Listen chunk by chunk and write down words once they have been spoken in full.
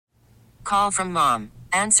Call from mom.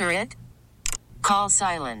 Answer it. Call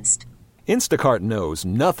silenced. Instacart knows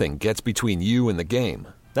nothing gets between you and the game.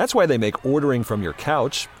 That's why they make ordering from your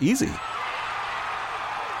couch easy.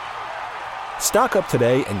 Stock up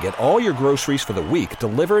today and get all your groceries for the week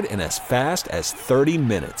delivered in as fast as 30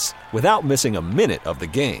 minutes without missing a minute of the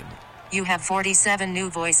game. You have 47 new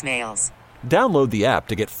voicemails. Download the app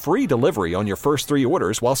to get free delivery on your first 3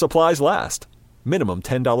 orders while supplies last. Minimum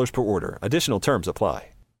 $10 per order. Additional terms apply.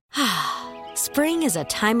 Spring is a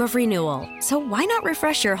time of renewal, so why not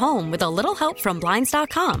refresh your home with a little help from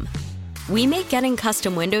Blinds.com? We make getting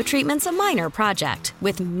custom window treatments a minor project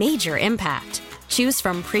with major impact. Choose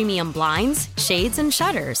from premium blinds, shades, and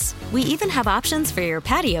shutters. We even have options for your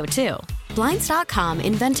patio, too. Blinds.com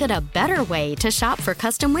invented a better way to shop for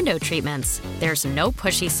custom window treatments. There's no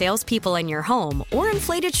pushy salespeople in your home or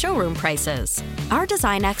inflated showroom prices. Our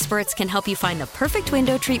design experts can help you find the perfect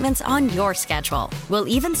window treatments on your schedule. We'll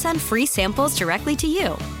even send free samples directly to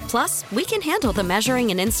you. Plus, we can handle the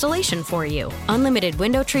measuring and installation for you. Unlimited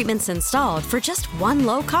window treatments installed for just one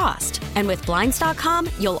low cost. And with Blinds.com,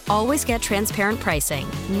 you'll always get transparent pricing.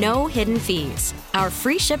 No hidden fees. Our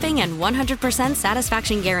free shipping and 100%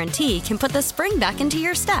 satisfaction guarantee can put the spring back into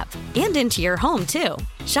your step and into your home, too.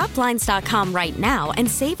 Shop Blinds.com right now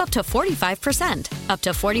and save up to 45%. Up to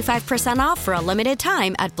 45% off for a limited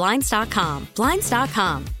time at Blinds.com.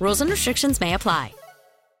 Blinds.com. Rules and restrictions may apply.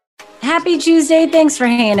 Happy Tuesday. Thanks for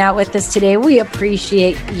hanging out with us today. We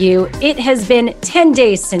appreciate you. It has been 10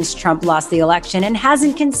 days since Trump lost the election and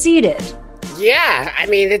hasn't conceded. Yeah, I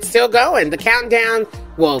mean, it's still going. The countdown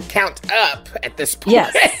will count up at this point.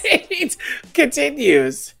 Yes.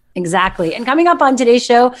 Continues. Exactly. And coming up on today's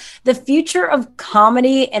show, the future of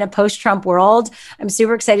comedy in a post-Trump world. I'm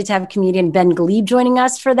super excited to have comedian Ben Glebe joining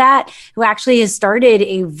us for that, who actually has started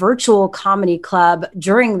a virtual comedy club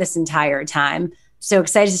during this entire time. So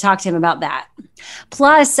excited to talk to him about that.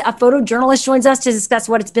 Plus, a photojournalist joins us to discuss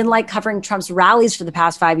what it's been like covering Trump's rallies for the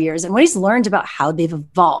past 5 years and what he's learned about how they've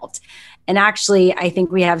evolved. And actually, I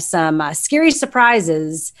think we have some scary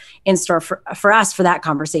surprises in store for us for that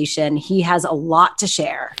conversation. He has a lot to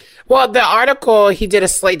share. Well, the article, he did a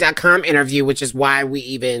Slate.com interview, which is why we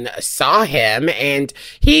even saw him. And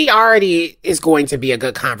he already is going to be a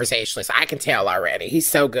good conversationalist. I can tell already. He's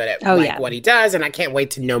so good at what he does. And I can't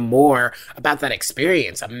wait to know more about that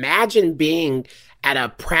experience. Imagine being at a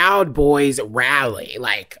Proud Boys rally,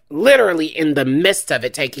 like literally in the midst of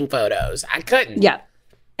it, taking photos. I couldn't. Yeah.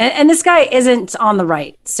 And this guy isn't on the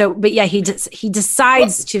right. So, but yeah, he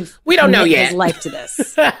decides to we don't know yet. His life to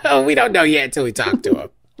this. We don't know yet until we talk to him.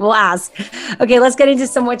 We'll ask. Okay, let's get into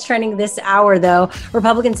some what's trending this hour, though.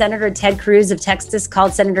 Republican Senator Ted Cruz of Texas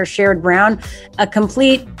called Senator Sherrod Brown a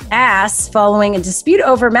complete ass following a dispute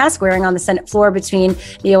over mask wearing on the Senate floor between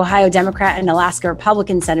the Ohio Democrat and Alaska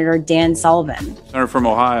Republican Senator Dan Sullivan. Senator from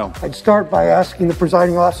Ohio. I'd start by asking the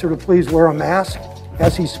presiding officer to please wear a mask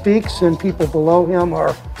as he speaks, and people below him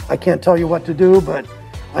are, I can't tell you what to do, but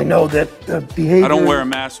I know that the behavior... I don't wear a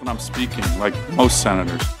mask when I'm speaking, like most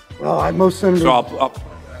senators. Well, most senators... So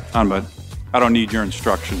but I don't need your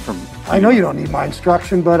instruction from... I know you don't need my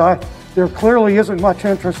instruction, but there clearly isn't much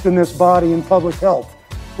interest in this body in public health.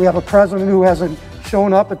 We have a president who hasn't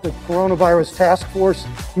shown up at the coronavirus task force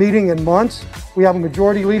meeting in months. We have a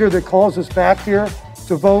majority leader that calls us back here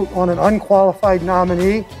to vote on an unqualified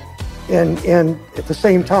nominee, and at the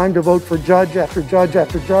same time to vote for judge after judge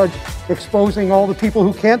after judge, exposing all the people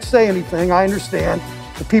who can't say anything. I understand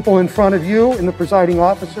the people in front of you and the presiding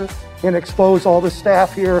officer, and expose all the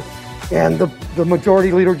staff here, and the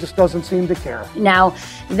majority leader just doesn't seem to care. Now,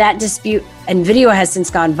 that dispute and video has since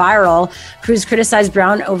gone viral. Cruz criticized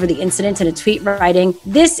Brown over the incident in a tweet, writing,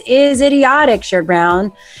 "This is idiotic," shared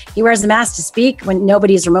Brown. He wears the mask to speak when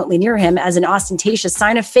nobody is remotely near him as an ostentatious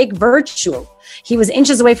sign of fake virtue. He was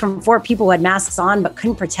inches away from 4 people who had masks on but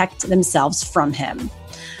couldn't protect themselves from him.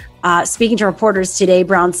 Speaking to reporters today,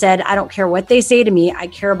 Brown said, "I don't care what they say to me. I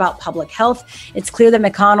care about public health. It's clear that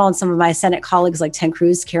McConnell and some of my Senate colleagues like Ted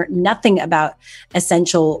Cruz care nothing about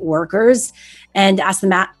essential workers." And as the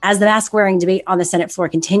mask wearing debate on the Senate floor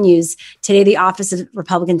continues, today the office of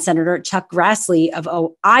Republican Senator Chuck Grassley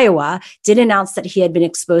of Iowa did announce that he had been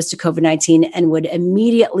exposed to COVID-19 and would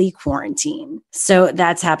immediately quarantine. So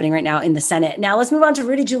that's happening right now in the Senate. Now let's move on to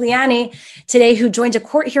Rudy Giuliani today, who joined a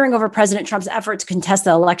court hearing over President Trump's effort to contest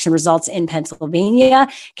the election results in Pennsylvania,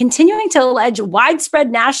 continuing to allege widespread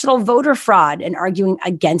national voter fraud and arguing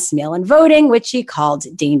against mail-in voting, which he called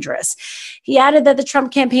dangerous. He added that the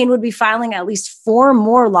Trump campaign would be filing at least 4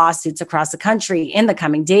 more lawsuits across the country in the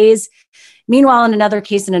coming days. Meanwhile, in another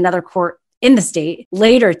case in another court in the state.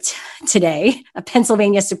 Later today, a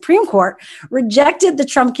Pennsylvania Supreme Court rejected the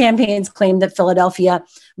Trump campaign's claim that Philadelphia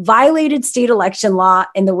violated state election law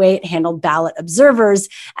in the way it handled ballot observers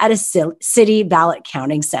at a city ballot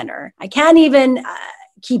counting center. I can't even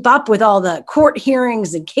keep up with all the court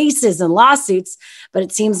hearings and cases and lawsuits, but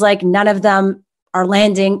it seems like none of them are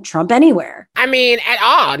landing Trump anywhere. I mean, at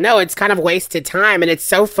all. No, it's kind of wasted time. And it's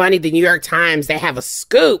so funny. The New York Times, they have a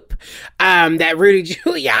scoop that Rudy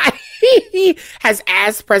Giuliani has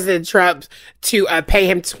asked President Trump to pay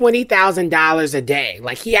him $20,000 a day.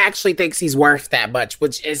 Like, he actually thinks he's worth that much,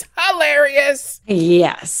 which is hilarious.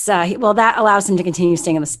 Yes. Well, that allows him to continue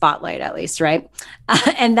staying in the spotlight, at least, right?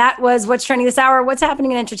 And that was what's trending this hour. What's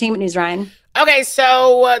happening in entertainment news, Ryan? Okay,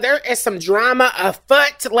 so there is some drama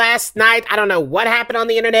afoot last night. I don't know what happened on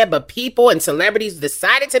the internet, but people and celebrities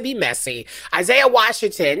decided to be messy. Isaiah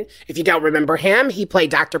Washington, if you don't remember him, he played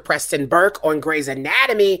Dr. Preston Burke on Grey's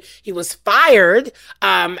Anatomy. He was fired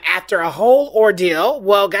after a whole ordeal.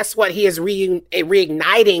 Well, guess what? He is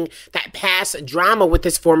reigniting that past drama with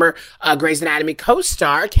his former Grey's Anatomy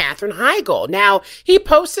co-star, Katherine Heigl. Now, he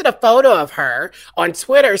posted a photo of her on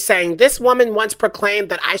Twitter saying, "This woman once proclaimed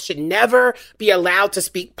that I should never be allowed to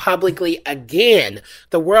speak publicly again.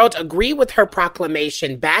 The world agreed with her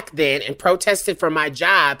proclamation back then and protested for my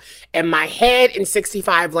job and my head in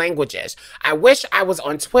 65 languages. I wish I was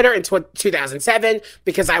on Twitter in 2007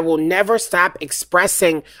 because I will never stop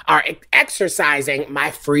expressing or exercising my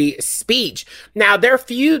free speech." Now, their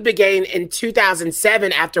feud began in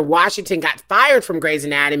 2007 after Washington got fired from Grey's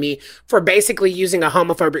Anatomy for basically using a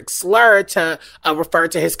homophobic slur to refer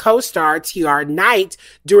to his co-star, T.R. Knight,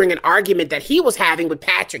 during an argument that he was having with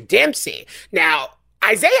Patrick Dempsey. Now,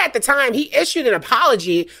 Isaiah at the time, he issued an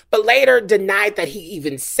apology, but later denied that he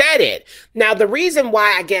even said it. Now, the reason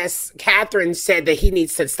why I guess Katherine said that he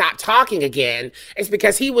needs to stop talking again is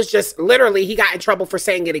because he was just literally, he got in trouble for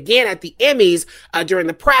saying it again at the Emmys during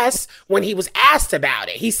the press when he was asked about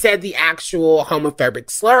it. He said the actual homophobic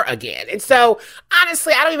slur again. And so,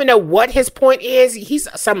 honestly, I don't even know what his point is. He's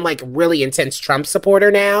some like really intense Trump supporter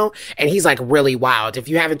now, and he's like really wild. If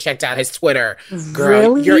you haven't checked out his Twitter,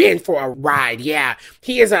 girl, You're in for a ride. Yeah.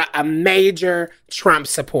 He is a major Trump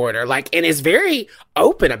supporter, and is very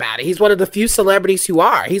open about it. He's one of the few celebrities who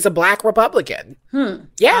are. He's a Black Republican.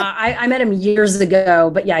 Yeah. I met him years ago,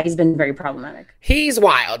 but yeah, he's been very problematic. He's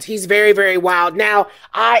wild. He's very, very wild. Now,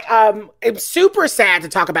 I am super sad to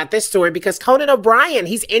talk about this story because Conan O'Brien,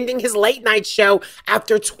 he's ending his late night show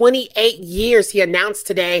after 28 years. He announced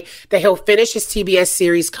today that he'll finish his TBS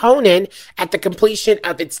series Conan at the completion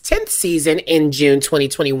of its 10th season in June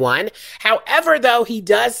 2021. However, though, he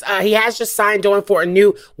has just signed on for a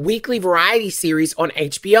new weekly variety series on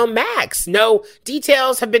HBO Max. No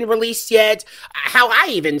details have been released yet. How I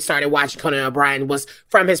even started watching Conan O'Brien was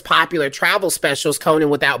from his popular travel specials, Conan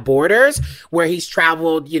Without Borders, where he's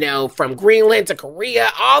traveled, from Greenland to Korea,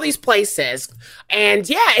 all these places. And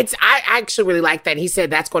yeah, I actually really like that. He said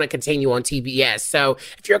that's going to continue on TBS. So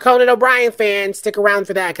if you're a Conan O'Brien fan, stick around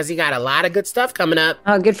for that because he got a lot of good stuff coming up.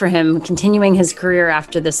 Oh, good for him. Continuing his career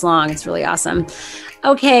after this long. It's really awesome.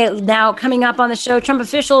 Okay, now coming up on the show, Trump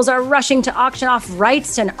officials are rushing to auction off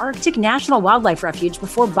rights to an Arctic National Wildlife Refuge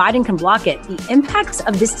before Biden can block it. The impact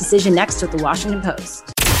of this decision next with the Washington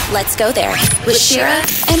Post. Let's go there with Shira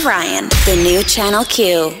and Ryan, the new Channel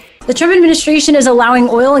Q. The Trump administration is allowing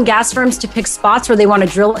oil and gas firms to pick spots where they want to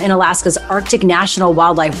drill in Alaska's Arctic National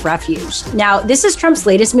Wildlife Refuge. Now, this is Trump's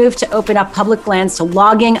latest move to open up public lands to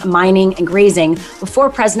logging, mining, and grazing before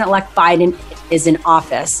President-elect Biden is in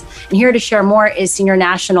office. And here to share more is senior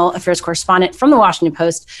national affairs correspondent from the Washington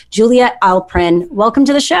Post, Julia Alprin. Welcome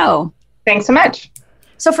to the show. Thanks so much.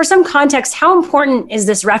 So for some context, how important is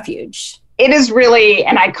this refuge? It is really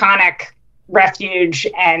an iconic refuge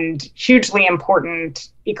and hugely important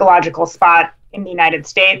ecological spot in the United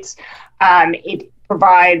States. It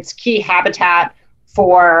provides key habitat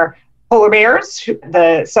for polar bears,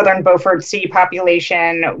 the southern Beaufort Sea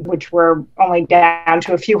population, which we're only down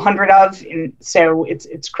to a few hundred of. And so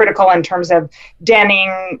it's critical in terms of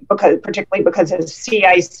denning, particularly because as sea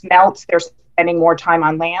ice melts, they're spending more time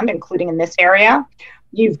on land, including in this area.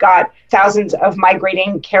 You've got thousands of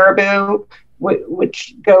migrating caribou,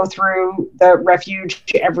 which go through the refuge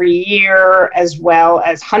every year, as well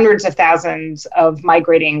as hundreds of thousands of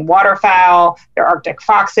migrating waterfowl, their Arctic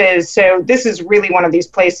foxes. So this is really one of these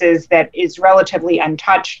places that is relatively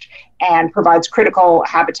untouched and provides critical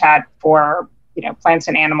habitat for plants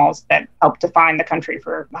and animals that help define the country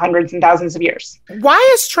for hundreds and thousands of years.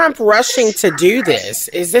 Why is Trump rushing to do this?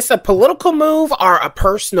 Is this a political move or a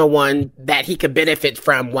personal one that he could benefit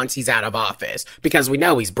from once he's out of office? Because we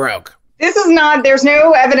know he's broke. There's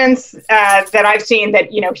no evidence that I've seen that,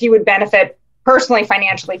 he would benefit personally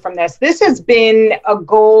financially from this. This has been a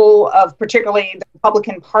goal of particularly the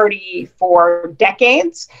Republican Party for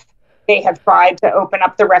decades. They have tried to open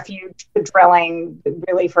up the refuge to drilling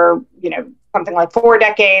really for, something like 4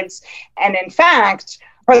 decades. And in fact,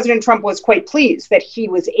 President Trump was quite pleased that he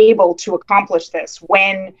was able to accomplish this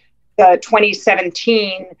when the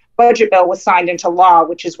 2017 budget bill was signed into law,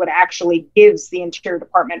 which is what actually gives the Interior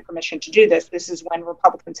Department permission to do this. This is when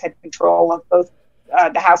Republicans had control of both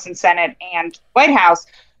the House and Senate and the White House.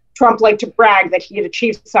 Trump liked to brag that he had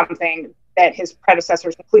achieved something that his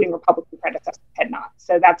predecessors, including Republican predecessors, had not.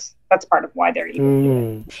 So that's part of why they're even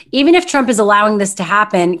doing it. Even if Trump is allowing this to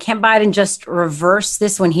happen, can't Biden just reverse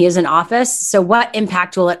this when he is in office? So what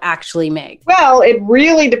impact will it actually make? Well, it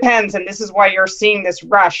really depends. And this is why you're seeing this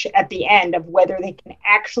rush at the end of whether they can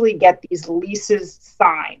actually get these leases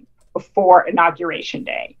signed before Inauguration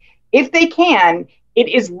Day. If they can, it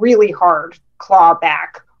is really hard to claw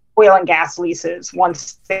back oil and gas leases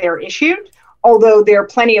once they're issued. Although there are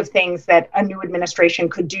plenty of things that a new administration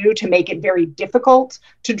could do to make it very difficult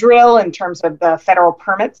to drill in terms of the federal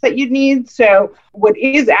permits that you'd need. So what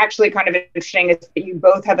is actually kind of interesting is that you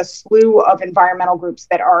both have a slew of environmental groups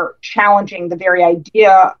that are challenging the very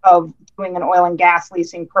idea of doing an oil and gas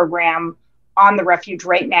leasing program on the refuge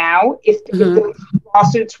right now. If the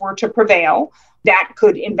lawsuits were to prevail, that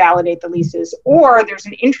could invalidate the leases. Or there's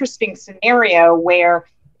an interesting scenario where,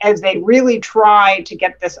 as they really try to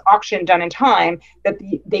get this auction done in time, that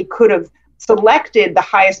they could have selected the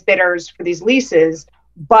highest bidders for these leases.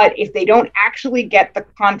 But if they don't actually get the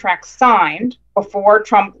contract signed before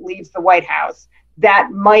Trump leaves the White House, that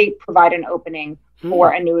might provide an opening for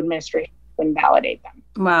a new administration to invalidate them.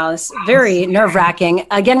 Wow, it's very nerve-wracking.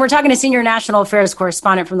 Again, we're talking to senior national affairs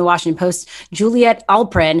correspondent from the Washington Post, Juliet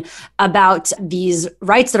Alpern, about these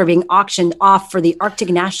rights that are being auctioned off for the Arctic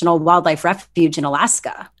National Wildlife Refuge in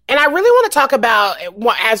Alaska. And I really want to talk about,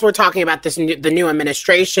 as we're talking about the new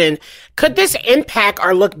administration, could this impact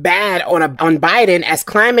or look bad on Biden as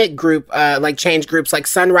climate change groups like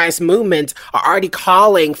Sunrise Movement are already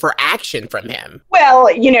calling for action from him? Well,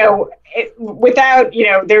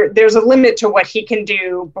 there's a limit to what he can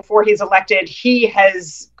do before he's elected. He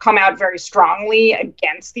has come out very strongly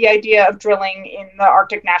against the idea of drilling in the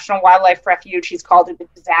Arctic National Wildlife Refuge. He's called it a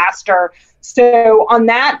disaster. So on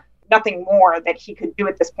that, nothing more that he could do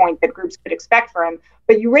at this point that groups could expect from him.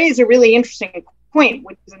 But you raise a really interesting point,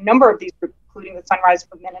 which is a number of these groups, including the Sunrise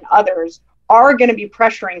Movement and others, are going to be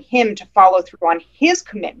pressuring him to follow through on his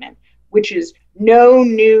commitment, which is no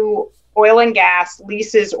new oil and gas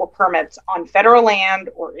leases or permits on federal land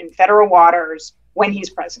or in federal waters when he's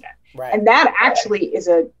president. Right. And that actually it's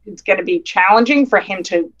going to be challenging for him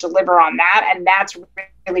to deliver on that. And that's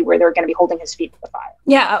really where they're going to be holding his feet to the fire.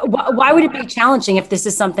 Yeah. Why would it be challenging if this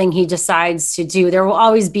is something he decides to do? There will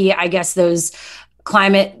always be, I guess, those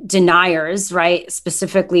climate deniers, right?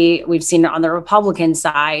 Specifically, we've seen it on the Republican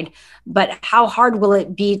side. But how hard will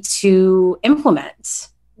it be to implement?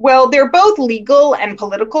 Well, they're both legal and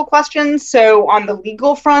political questions. So on the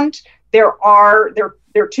legal front, there are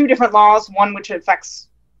 2 different laws, one which affects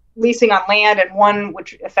leasing on land and one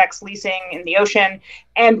which affects leasing in the ocean.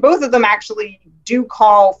 And both of them actually do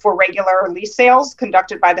call for regular lease sales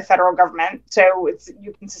conducted by the federal government. So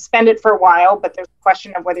you can suspend it for a while, but there's a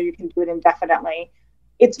question of whether you can do it indefinitely.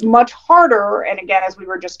 It's much harder, and again, as we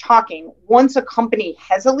were just talking, once a company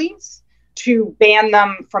has a lease, to ban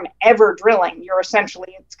them from ever drilling,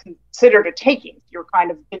 it's considered a taking. You're kind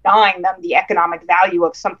of denying them the economic value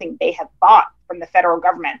of something they have bought from the federal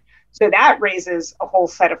government. So that raises a whole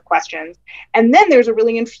set of questions. And then there's a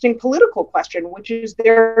really interesting political question, which is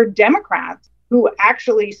there are Democrats who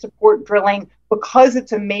actually support drilling because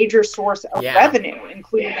it's a major source of revenue,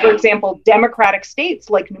 including, for example, Democratic states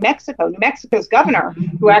like New Mexico. New Mexico's governor,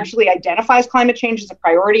 who actually identifies climate change as a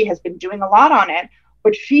priority, has been doing a lot on it.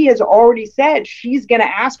 But she has already said she's going to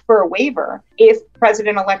ask for a waiver if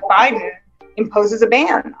President-elect Biden imposes a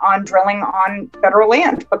ban on drilling on federal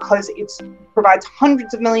land, because it provides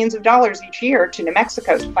hundreds of millions of dollars each year to New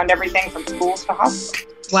Mexico to fund everything from schools to hospitals.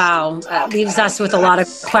 Wow. Leaves us with a lot of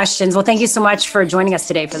questions. Well, thank you so much for joining us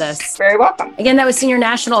today for this. Very welcome. Again, that was senior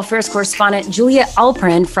national affairs correspondent Julia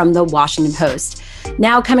Alpern from the Washington Post.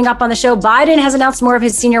 Now, coming up on the show, Biden has announced more of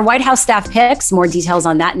his senior White House staff picks. More details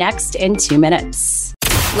on that next in 2 minutes.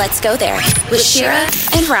 Let's go there with Shira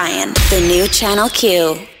and Ryan, the new Channel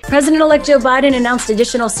Q. President-elect Joe Biden announced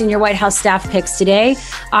additional senior White House staff picks today,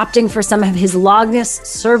 opting for some of his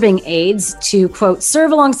longest-serving aides to, quote,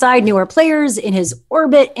 serve alongside newer players in his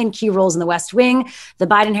orbit and key roles in the West Wing. The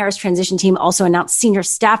Biden-Harris transition team also announced senior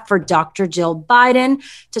staff for Dr. Jill Biden.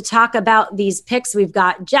 To talk about these picks, we've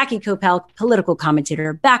got Jackie Kopel, political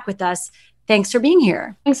commentator, back with us. Thanks for being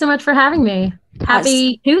here. Thanks so much for having me.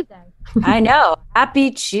 Happy Tuesday. I know.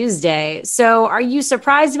 Happy Tuesday. So are you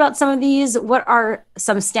surprised about some of these? What are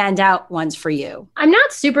some standout ones for you? I'm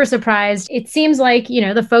not super surprised. It seems like,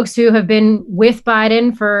 the folks who have been with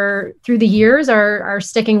Biden through the years are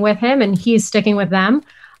sticking with him and he's sticking with them.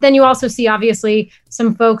 Then you also see, obviously,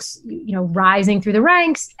 some folks, rising through the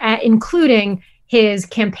ranks, including his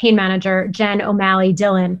campaign manager, Jen O'Malley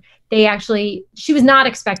Dillon. She was not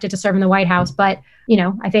expected to serve in the White House, but,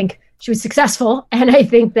 I think she was successful. And I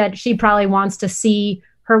think that she probably wants to see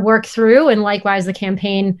her work through. And likewise, the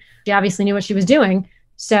campaign, she obviously knew what she was doing.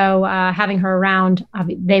 So having her around,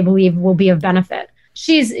 they believe will be of benefit.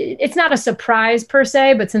 It's not a surprise per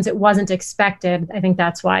se, but since it wasn't expected, I think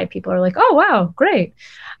that's why people are like, oh, wow, great.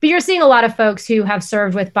 But you're seeing a lot of folks who have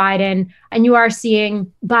served with Biden, and you are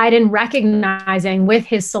seeing Biden recognizing with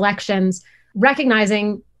his selections,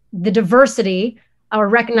 recognizing the diversity or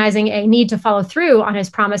recognizing a need to follow through on his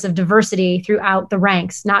promise of diversity throughout the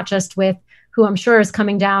ranks, not just with who I'm sure is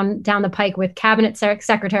coming down the pike with cabinet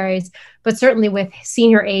secretaries, but certainly with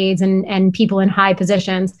senior aides and people in high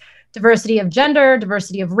positions, diversity of gender,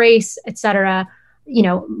 diversity of race, et cetera.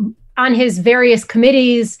 On his various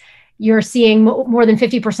committees, you're seeing more than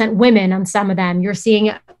 50% women on some of them. You're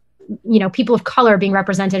seeing people of color being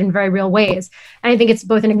represented in very real ways. And I think it's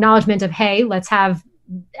both an acknowledgement of, hey, let's have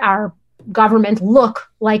our government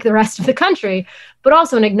look like the rest of the country, but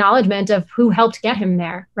also an acknowledgement of who helped get him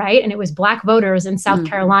there, right? And it was Black voters in South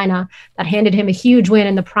Carolina that handed him a huge win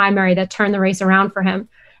in the primary that turned the race around for him.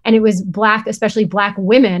 And it was especially Black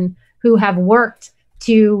women who have worked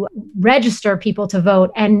to register people to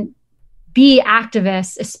vote and be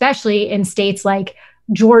activists, especially in states like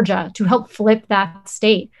Georgia, to help flip that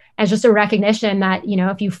state as just a recognition that,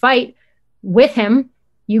 if you fight with him,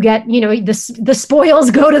 you get, the spoils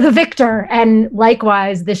go to the victor. And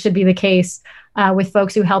likewise, this should be the case with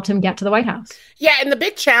folks who helped him get to the White House. Yeah, and the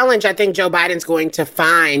big challenge I think Joe Biden's going to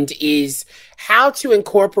find is how to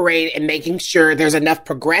incorporate and making sure there's enough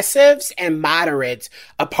progressives and moderates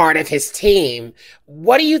a part of his team.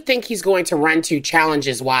 What do you think he's going to run to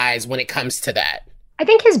challenges-wise when it comes to that? I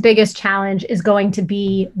think his biggest challenge is going to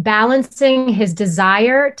be balancing his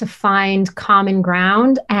desire to find common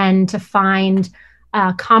ground and to find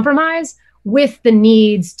compromise with the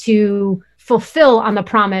needs to fulfill on the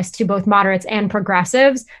promise to both moderates and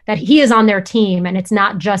progressives that he is on their team and it's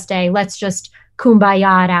not just let's just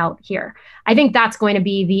kumbaya it out here. I think that's going to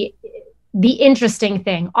be the interesting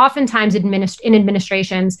thing. Oftentimes in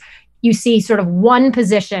administrations, you see sort of one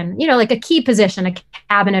position, like a key position, a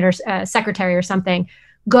cabinet or a secretary or something,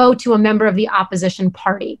 go to a member of the opposition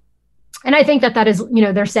party. And I think that is,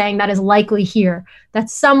 they're saying that is likely here,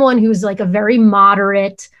 that someone who's like a very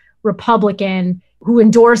moderate Republican who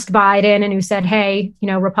endorsed Biden and who said, hey,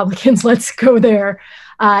 Republicans, let's go there.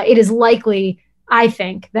 It is likely, I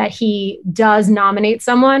think, that he does nominate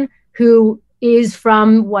someone who is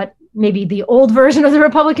from what maybe the old version of the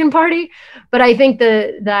Republican Party. But I think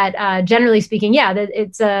that generally speaking, that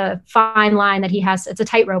it's a fine line that it's a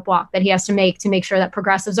tightrope walk that he has to make sure that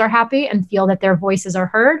progressives are happy and feel that their voices are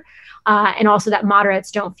heard. And also that moderates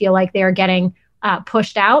don't feel like they are getting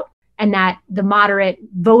pushed out, and that the moderate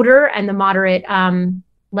voter and the moderate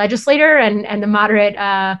legislator and the moderate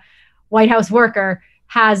White House worker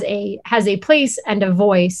has a place and a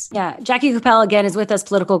voice. Yeah. Jackie Kopel, again, is with us,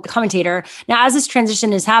 political commentator. Now, as this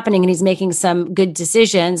transition is happening and he's making some good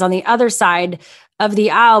decisions, on the other side of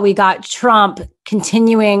the aisle, we got Trump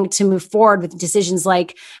continuing to move forward with decisions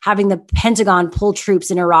like having the Pentagon pull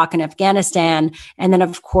troops in Iraq and Afghanistan. And then,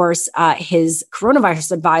 of course, his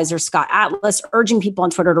coronavirus advisor, Scott Atlas, urging people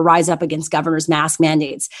on Twitter to rise up against governors' mask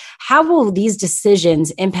mandates. How will these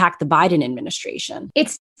decisions impact the Biden administration?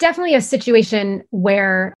 It's definitely a situation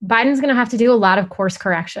where Biden's going to have to do a lot of course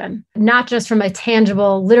correction, not just from a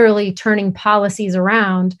tangible, literally turning policies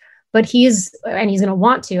around, but he's going to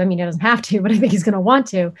want to. I mean, he doesn't have to, but I think he's going to want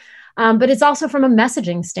to. But it's also from a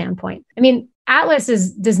messaging standpoint. I mean, Atlas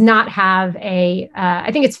does not have I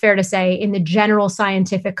think it's fair to say in the general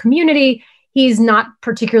scientific community, he's not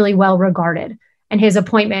particularly well regarded. And his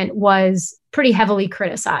appointment was pretty heavily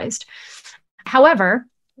criticized. However,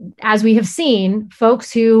 as we have seen,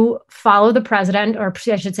 folks who follow the president, or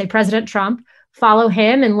I should say President Trump, follow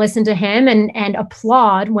him and listen to him and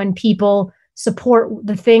applaud when people support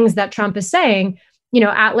the things that Trump is saying,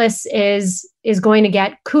 Atlas is going to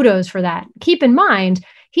get kudos for that. Keep in mind,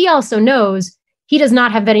 he also knows he does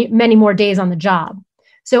not have many more days on the job.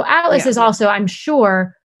 So Atlas is also, I'm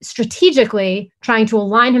sure, strategically trying to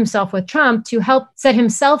align himself with Trump to help set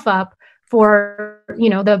himself up for,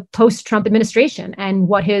 the post-Trump administration and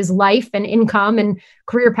what his life and income and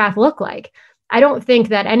career path look like. I don't think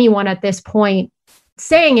that anyone at this point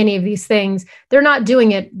saying any of these things, they're not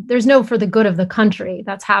doing it. There's no for the good of the country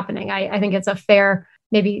that's happening. I think it's a fair,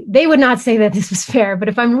 maybe they would not say that this was fair, but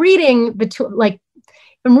if I'm reading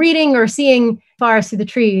or seeing forest through the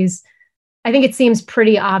trees, I think it seems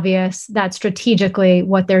pretty obvious that strategically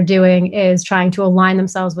what they're doing is trying to align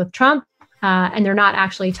themselves with Trump, and they're not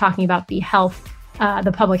actually talking about the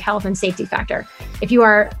public health and safety factor. If you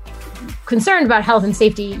are concerned about health and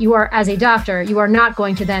safety, as a doctor, you are not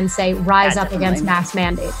going to then say rise up against mass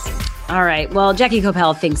mandates. All right. Well, Jackie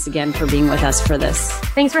Coppell, thanks again for being with us for this.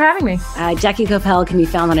 Thanks for having me. Jackie Coppell can be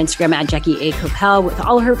found on Instagram at Jackie A. Coppell with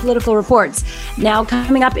all her political reports. Now,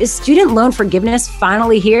 coming up, is student loan forgiveness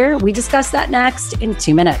finally here? We discuss that next in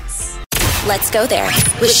 2 minutes. Let's go there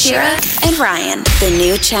with Shira and Ryan, the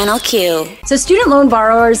new Channel Q. So student loan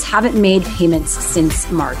borrowers haven't made payments since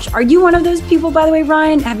March. Are you one of those people, by the way,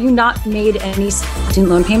 Ryan? Have you not made any student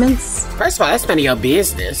loan payments? First of all, that's none of your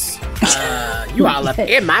business. You all up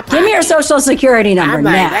in my pocket. Give me your social security number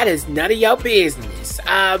now. That is none of your business.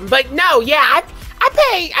 But no, yeah,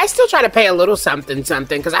 I still try to pay a little something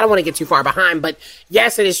because I don't want to get too far behind. But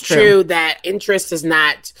yes, it is true that interest is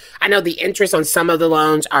not, I know the interest on some of the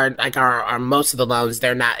loans are most of the loans,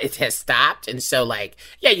 they're not, it has stopped. And so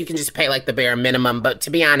you can just pay the bare minimum. But to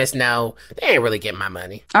be honest, no, they ain't really getting my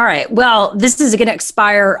money. All right. Well, this is going to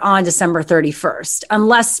expire on December 31st,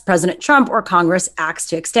 unless President Trump or Congress acts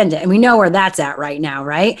to extend it. And we know where that's at right now,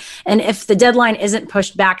 right? And if the deadline isn't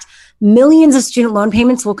pushed back, millions of student loan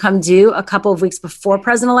payments will come due a couple of weeks before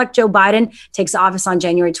President-elect Joe Biden takes office on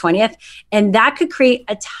January 20th. And that could create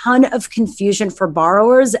a ton of confusion for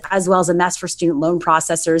borrowers, as well as a mess for student loan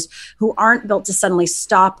processors who aren't built to suddenly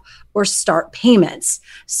stop or start payments.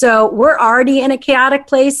 So we're already in a chaotic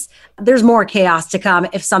place. There's more chaos to come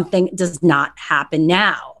if something does not happen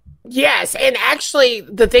now. Yes. And actually,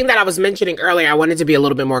 the thing that I was mentioning earlier, I wanted to be a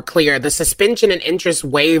little bit more clear. The suspension and interest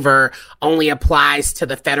waiver only applies to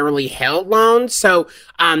the federally held loans. So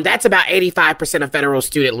that's about 85% of federal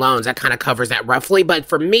student loans. That kind of covers that roughly. But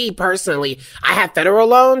for me personally, I have federal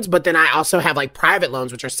loans, but then I also have private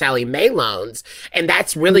loans, which are Sallie Mae loans. And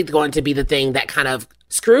that's really going to be the thing that kind of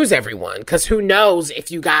screws everyone. Because who knows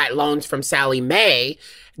if you got loans from Sallie Mae,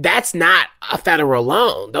 that's not a federal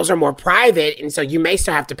loan. Those are more private. And so you may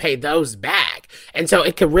still have to pay those back. And so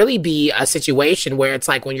it could really be a situation where it's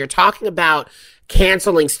when you're talking about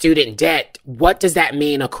canceling student debt, what does that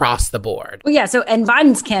mean across the board? Well, yeah. So, and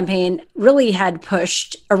Biden's campaign really had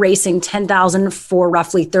pushed erasing $10,000 for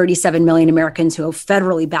roughly 37 million Americans who have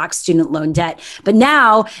federally backed student loan debt. But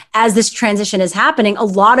now, as this transition is happening, a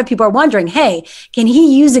lot of people are wondering, hey, can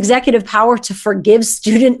he use executive power to forgive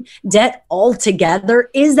student debt altogether?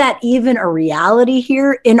 Is that even a reality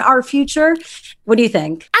here in our future? What do you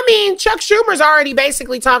think? I mean, Chuck Schumer's already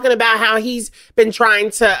basically talking about how he's been trying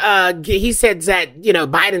to, he said that,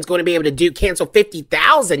 Biden's going to be able to cancel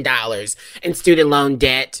 $50,000 in student loan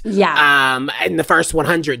debt in the first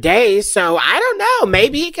 100 days. So I don't know.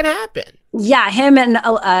 Maybe it can happen. Yeah, him and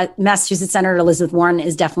Massachusetts Senator Elizabeth Warren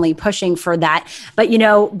is definitely pushing for that. But,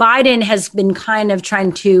 Biden has been kind of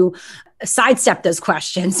trying to sidestep those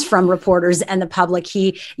questions from reporters and the public.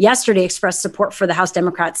 He yesterday expressed support for the House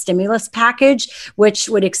Democrat stimulus package, which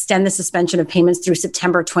would extend the suspension of payments through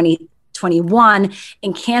September 2021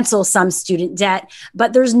 and cancel some student debt.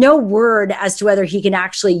 But there's no word as to whether he can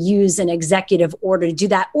actually use an executive order to do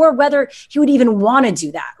that, or whether he would even want to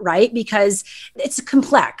do that, right? Because it's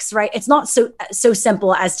complex, right? It's not so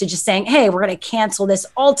simple as to just saying, hey, we're going to cancel this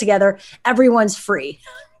altogether. Everyone's free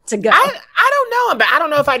to go. I don't know, but I don't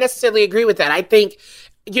know if I necessarily agree with that. I think,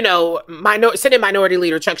 Senate Minority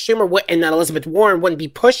Leader Chuck Schumer and Elizabeth Warren wouldn't be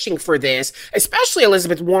pushing for this, especially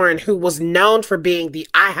Elizabeth Warren, who was known for being the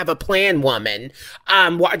I have a plan woman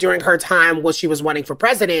during her time when she was running for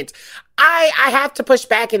president. I have to push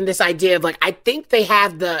back in this idea of I think they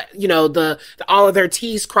have the all of their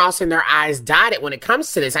T's crossed and their I's dotted when it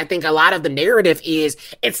comes to this. I think a lot of the narrative is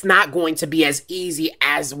it's not going to be as easy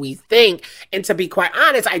as we think. And to be quite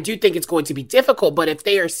honest, I do think it's going to be difficult. But if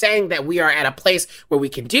they are saying that we are at a place where we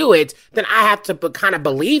can do it, then I have to kind of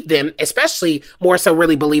believe them, especially more so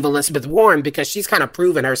really believe Elizabeth Warren, because she's kind of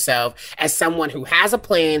proven herself as someone who has a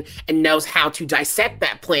plan and knows how to dissect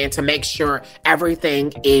that plan to make sure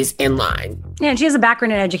everything is in line. Yeah, and she has a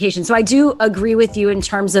background in education. So I do agree with you in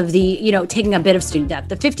terms of the, taking a bit of student debt.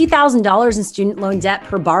 The $50,000 in student loan debt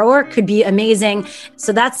per borrower could be amazing.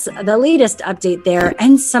 So that's the latest update there,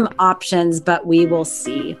 and some options, but we will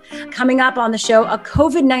see. Coming up on the show, a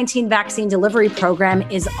COVID-19 vaccine delivery program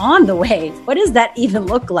is on the way. What does that even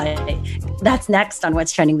look like? That's next on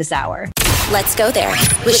What's Trending this hour. Let's go there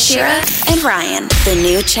with Shira and Ryan, the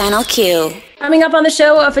new Channel Q. Coming up on the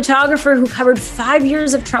show, a photographer who covered 5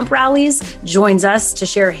 years of Trump rallies joins us to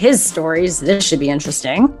share his stories. This should be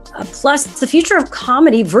interesting. Plus, the future of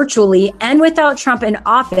comedy virtually and without Trump in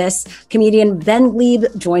office. Comedian Ben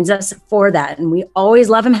Gleib joins us for that. And we always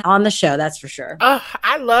love him on the show, that's for sure.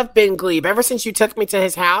 I love Ben Gleib. Ever since you took me to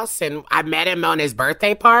his house and I met him on his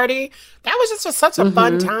birthday party, that was just such a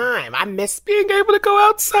fun time. I miss being able to go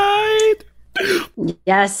outside.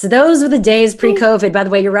 Yes, those were the days pre-COVID. By the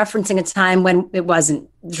way, you're referencing a time when it wasn't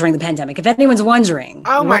during the pandemic. If anyone's wondering.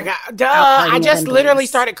 Oh my God. Duh. I just literally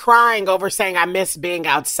started crying over saying I miss being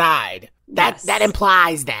outside. That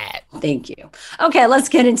implies that. Thank you. Okay, let's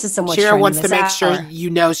get into some What's Shira Trending wants to make hour.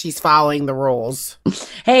 sure she's following the rules.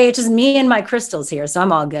 Hey, it's just me and my crystals here, so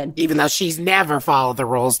I'm all good. Even though she's never followed the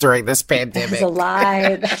rules during this pandemic. That's a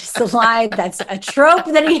lie. That's a lie. That's a trope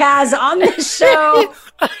that he has on this show.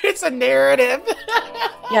 It's a narrative.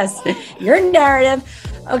 Yes, your narrative.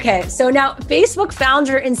 Okay, so now Facebook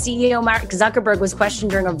founder and CEO Mark Zuckerberg was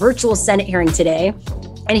questioned during a virtual Senate hearing today.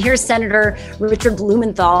 And here's Senator Richard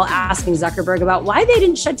Blumenthal asking Zuckerberg about why they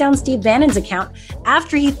didn't shut down Steve Bannon's account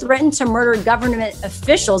after he threatened to murder government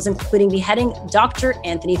officials, including beheading Dr.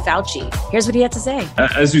 Anthony Fauci. Here's what he had to say.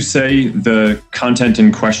 As you say, the content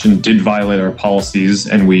in question did violate our policies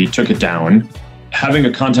and we took it down. Having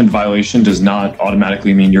a content violation does not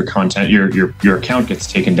automatically mean your account gets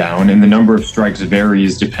taken down, and the number of strikes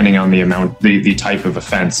varies depending on the type of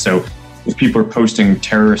offense. So if people are posting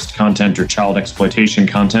terrorist content or child exploitation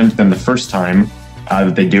content, then the first time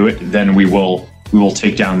that they do it, then we will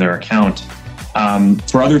take down their account.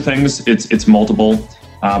 For other things, it's multiple.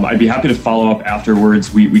 I'd be happy to follow up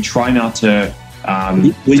afterwards. We try not to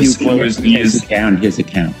disclose these. Down his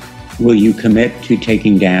account. Will you commit to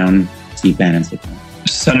taking down Steve Bannon's account?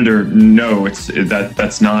 Senator, no,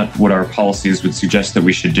 that's not what our policies would suggest that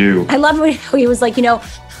we should do. I love how he was like,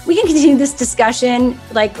 we can continue this discussion.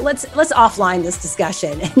 Like, let's offline this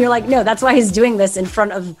discussion. And you're like, no, that's why he's doing this in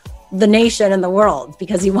front of the nation and the world,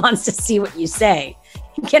 because he wants to see what you say.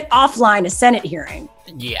 You can't offline a Senate hearing.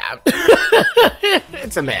 Yeah.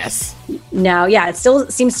 It's a mess. Now, it still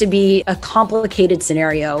seems to be a complicated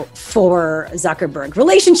scenario for Zuckerberg.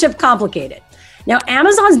 Relationship complicated. Now,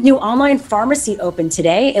 Amazon's new online pharmacy opened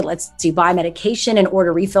today. It lets you buy medication and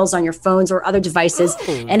order refills on your phones or other devices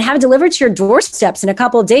and have it delivered to your doorsteps in a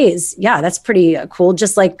couple of days. Yeah, that's pretty cool,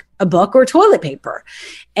 just like a book or toilet paper.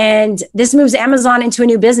 And this moves Amazon into a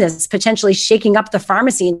new business, potentially shaking up the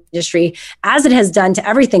pharmacy industry, as it has done to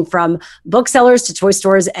everything from booksellers to toy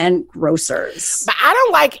stores and grocers. But I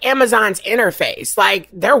don't like Amazon's interface. Like,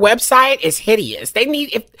 their website is hideous. They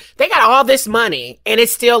got all this money and it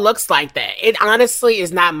still looks like that. It honestly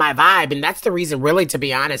is not my vibe. And that's the reason, really, to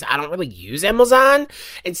be honest, I don't really use Amazon.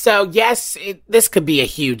 And so, yes, this could be a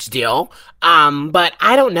huge deal. But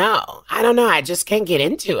I don't know. I just can't get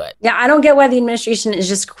into it. Yeah, I don't get why the administration is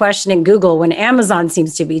just questioning Google when Amazon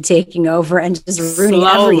seems to be taking over and just ruining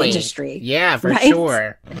every industry. Yeah, for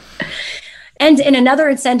sure. And in another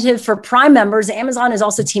incentive for Prime members, Amazon is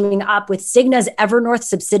also teaming up with Cigna's Evernorth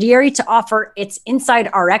subsidiary to offer its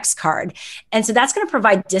Inside RX card. And so that's going to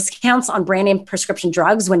provide discounts on brand name prescription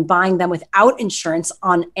drugs when buying them without insurance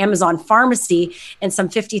on Amazon Pharmacy and some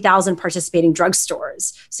 50,000 participating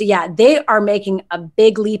drugstores. So they are making a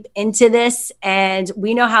big leap into this, and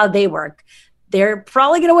we know how they work. They're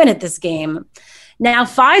probably going to win at this game. Now,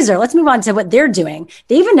 Pfizer, let's move on to what they're doing.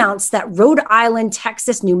 They've announced that Rhode Island,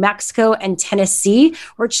 Texas, New Mexico, and Tennessee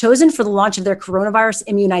were chosen for the launch of their coronavirus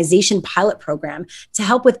immunization pilot program to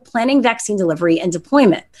help with planning vaccine delivery and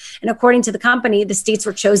deployment. And according to the company, the states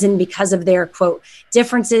were chosen because of their, quote,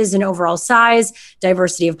 differences in overall size,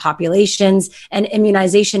 diversity of populations, and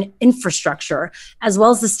immunization infrastructure, as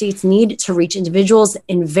well as the state's need to reach individuals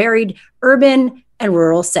in varied urban and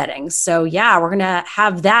rural settings. So, we're going to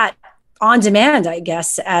have that on demand, I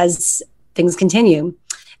guess, as things continue.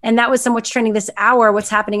 And that was what's trending this hour. What's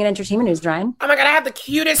happening in entertainment news, Ryan? Oh my God, I have the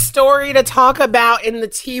cutest story to talk about in the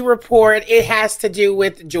T Report. It has to do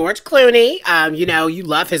with George Clooney. You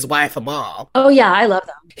love his wife, Amal. Oh yeah, I love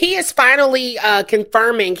them. He is finally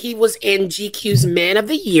confirming he was in GQ's Men of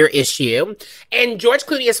the Year issue. And George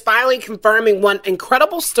Clooney is finally confirming one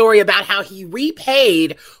incredible story about how he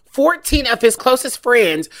repaid 14 of his closest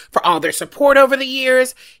friends for all their support over the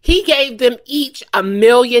years. He gave them each $1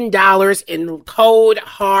 million in cold,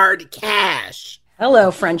 hard cash.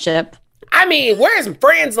 Hello, friendship. I mean, where's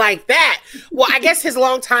friends like that? Well, I guess his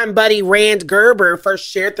longtime buddy Rand Gerber first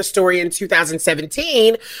shared the story in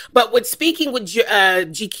 2017. But with speaking with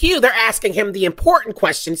GQ, they're asking him the important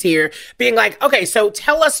questions here, being like, okay, so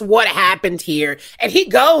tell us what happened here. And he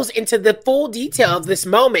goes into the full detail of this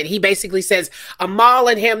moment. He basically says Amal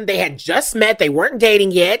and him, they had just met. They weren't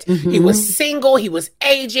dating yet. Mm-hmm. He was single. He was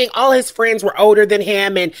aging. All his friends were older than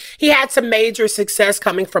him. And he had some major success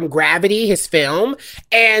coming from Gravity, his film.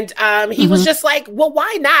 And he was just like, well,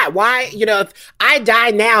 why not? Why, if I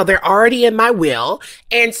die now, they're already in my will.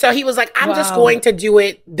 And so he was like, I'm just going to do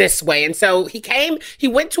it this way. And so he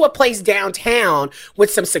went to a place downtown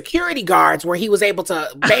with some security guards where he was able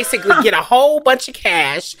to basically get a whole bunch of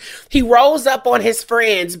cash. He rolls up on his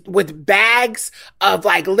friends with bags of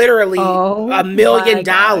like literally $1 million.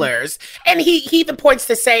 And he even points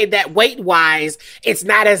to say that weight wise, it's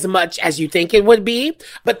not as much as you think it would be.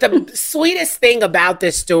 But the sweetest thing about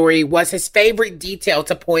this story was his favorite detail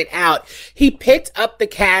to point out. He picked up the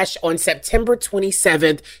cash on September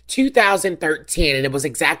 27th, 2013, and it was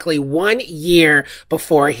exactly 1 year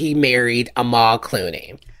before he married Amal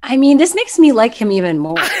Clooney. I mean, this makes me like him even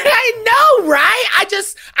more. I know, right?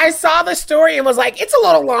 I saw the story and was like, it's a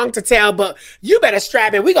little long to tell, but you better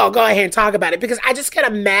strap in. We're going to go ahead and talk about it because I just can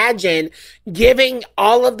imagine giving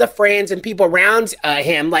all of the friends and people around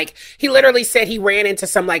him. Like, he literally said he ran into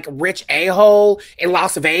some like rich a-hole in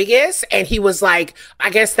Las Vegas. And he was like, I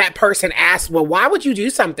guess that person asked, well, why would you do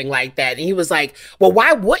something like that? And he was like, well,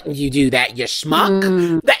 why wouldn't you do that, you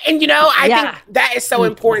schmuck? I think that is so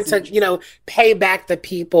important to, pay back the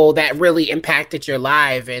people that really impacted your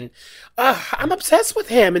life. And I'm obsessed with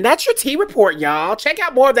him. And that's your T Report, y'all. Check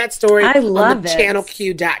out more of that story on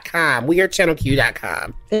channelq.com. We are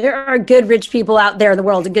channelq.com. There are good rich people out there in the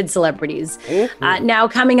world and good celebrities. Mm-hmm. Now,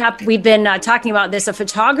 coming up, we've been talking about this. A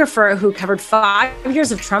photographer who covered 5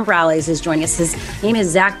 years of Trump rallies is joining us. His name is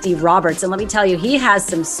Zach D. Roberts. And let me tell you, he has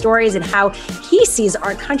some stories and how he sees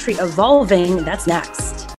our country evolving. That's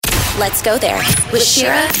next. Let's go there with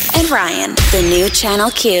Shira and Ryan, the new Channel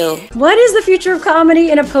Q. What is the future of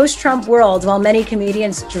comedy in a post-Trump world? While many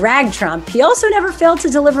comedians drag Trump, he also never failed to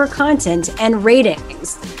deliver content and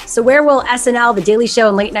ratings. So where will SNL, The Daily Show,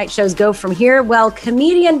 and late night shows go from here? Well,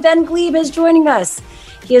 comedian Ben Gleib is joining us.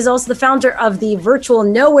 He is also the founder of the Virtual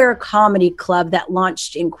Nowhere Comedy Club that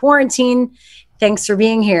launched in quarantine. Thanks for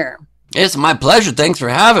being here. It's my pleasure. Thanks for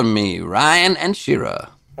having me, Ryan and Shira.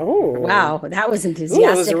 Oh wow, that was enthusiastic.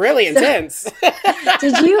 Ooh, it was really intense.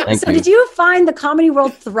 Did you find the comedy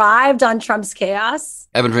world thrived on Trump's chaos?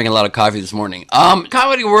 I've been drinking a lot of coffee this morning.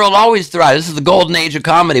 Comedy world always thrives. This is the golden age of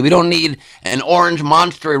comedy. We don't need an orange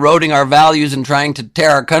monster eroding our values and trying to tear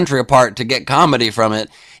our country apart to get comedy from it.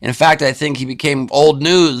 In fact, I think he became old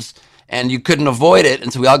news and you couldn't avoid it.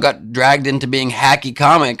 And so we all got dragged into being hacky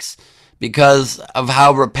comics because of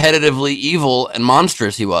how repetitively evil and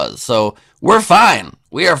monstrous he was. So we're fine.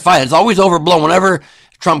 We are fine. It's always overblown. Whenever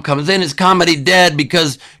Trump comes in, is comedy dead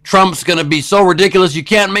because Trump's going to be so ridiculous you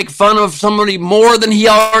can't make fun of somebody more than he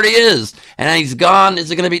already is. And he's gone.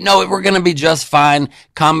 Is it going to be? No, we're going to be just fine.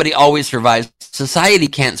 Comedy always survives. Society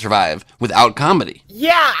can't survive without comedy.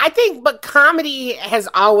 Yeah, I think, but comedy has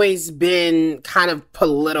always been kind of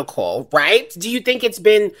political, right? Do you think it's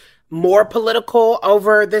been more political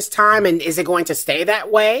over this time, and is it going to stay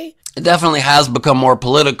that way? It definitely has become more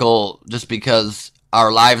political just because our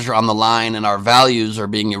lives are on the line and our values are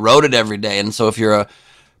being eroded every day. And so if you're a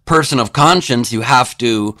person of conscience, you have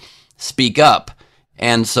to speak up.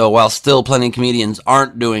 And so while still plenty of comedians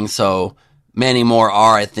aren't doing so, many more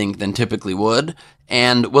are, I think, than typically would.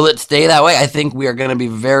 And will it stay that way? I think we are going to be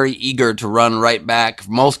very eager to run right back,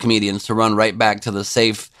 most comedians, to run right back to the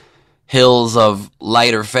safe hills of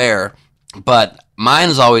lighter fare. But mine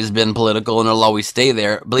has always been political and it'll always stay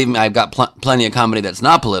there. Believe me, I've got plenty of comedy that's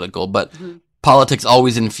not political, but politics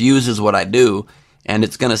always infuses what I do, and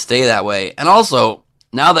it's going to stay that way. And also,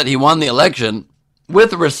 now that he won the election,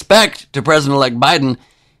 with respect to President-elect Biden,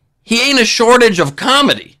 he ain't a shortage of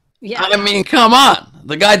comedy. Yeah. I mean, come on.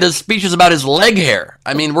 The guy does speeches about his leg hair.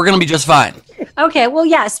 I mean, we're going to be just fine. Okay. Well,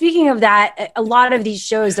 yeah. Speaking of that, a lot of these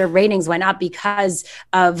shows, their ratings went up because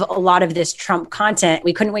of a lot of this Trump content.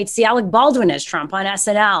 We couldn't wait to see Alec Baldwin as Trump on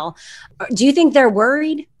SNL. Do you think they're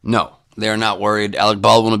worried? No, they're not worried. Alec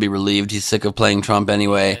Baldwin will be relieved. He's sick of playing Trump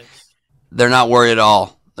anyway. They're not worried at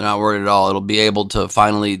all. They're not worried at all. It'll be able to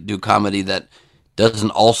finally do comedy that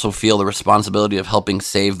doesn't also feel the responsibility of helping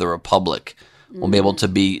save the republic. We'll be able to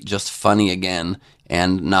be just funny again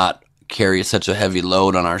and not carry such a heavy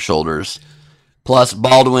load on our shoulders. Plus,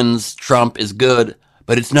 Baldwin's Trump is good,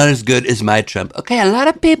 but it's not as good as my Trump. Okay, a lot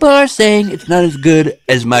of people are saying it's not as good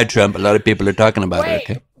as my Trump. A lot of people are talking about it,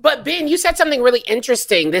 okay? But Ben, you said something really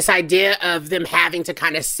interesting, this idea of them having to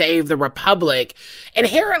kind of save the republic.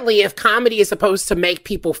 Inherently, if comedy is supposed to make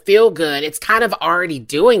people feel good, it's kind of already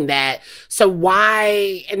doing that. So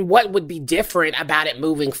why and what would be different about it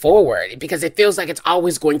moving forward? Because it feels like it's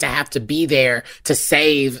always going to have to be there to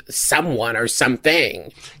save someone or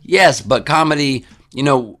something. Yes, but comedy, you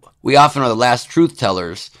know, we often are the last truth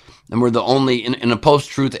tellers, and we're the only, in a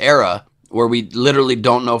post-truth era where we literally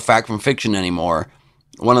don't know fact from fiction anymore.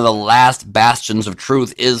 One of the last bastions of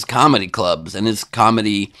truth is comedy clubs and is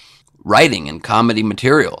comedy writing and comedy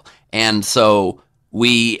material. And so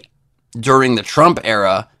we, during the Trump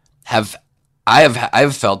era,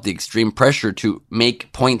 I've felt the extreme pressure to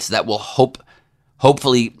make points that will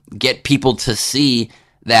hopefully get people to see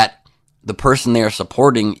that the person they are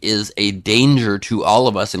supporting is a danger to all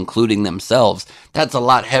of us, including themselves. That's a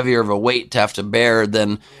lot heavier of a weight to have to bear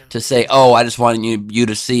than to say, oh, I just want you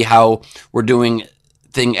to see how we're doing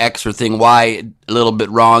thing X or thing Y a little bit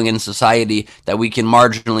wrong in society, that we can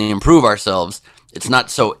marginally improve ourselves. It's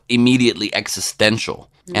not so immediately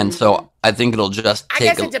existential. Mm-hmm. And so I think it'll just take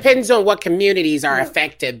I guess it depends on what communities are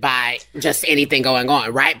affected by just anything going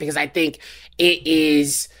on, right? Because I think it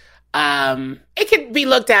is... it could be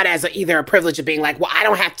looked at as either a privilege of being like, well, I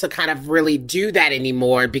don't have to kind of really do that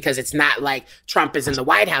anymore because it's not like Trump is in the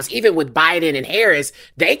White House. Even with Biden and Harris,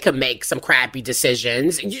 they could make some crappy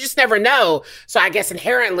decisions. You just never know. So I guess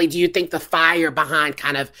inherently, do you think the fire behind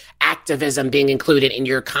kind of activism being included in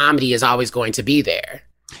your comedy is always going to be there?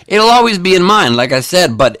 It'll always be in mine, like I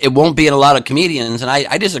said, but it won't be in a lot of comedians. And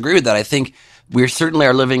I disagree with that. I think we certainly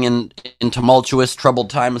are living in tumultuous, troubled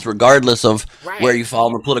times, regardless of where you fall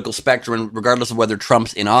on the political spectrum, and regardless of whether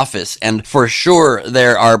Trump's in office. And for sure,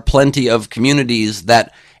 there are plenty of communities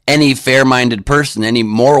that any fair-minded person, any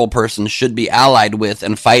moral person should be allied with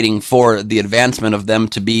and fighting for the advancement of them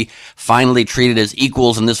to be finally treated as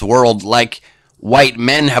equals in this world, like white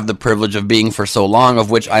men have the privilege of being for so long, of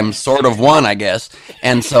which I'm sort of one, I guess.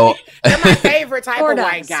 And so... You're my favorite type of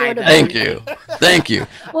white guy. Thank you.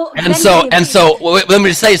 Well, and so let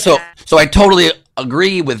me say, so I totally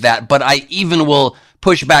agree with that, but I even will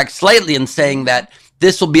push back slightly in saying that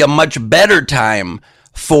this will be a much better time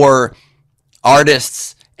for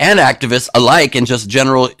artists and activists alike, and just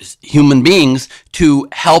general human beings, to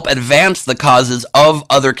help advance the causes of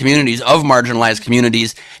other communities, of marginalized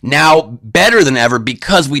communities, now better than ever,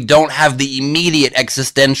 because we don't have the immediate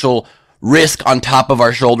existential risk on top of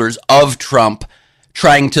our shoulders of Trump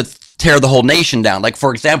trying to tear the whole nation down. Like,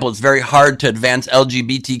 for example, it's very hard to advance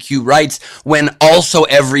LGBTQ rights when also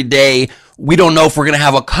every day we don't know if we're going to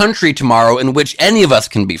have a country tomorrow in which any of us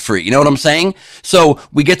can be free. You know what I'm saying? So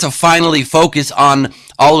we get to finally focus on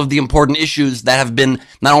all of the important issues that have been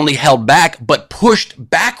not only held back, but pushed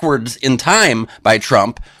backwards in time by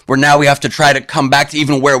Trump, where now we have to try to come back to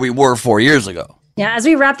even where we were 4 years ago. Yeah, as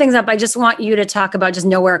we wrap things up, I just want you to talk about just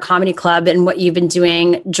Nowhere Comedy Club and what you've been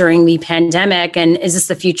doing during the pandemic. And is this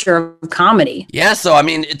the future of comedy? Yeah, so I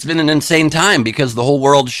mean, it's been an insane time because the whole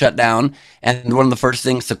world shut down. And one of the first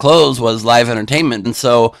things to close was live entertainment. And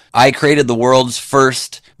so I created the world's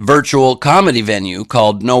first virtual comedy venue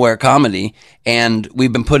called Nowhere Comedy. And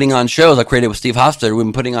we've been putting on shows. I created it with Steve Hofstadter. We've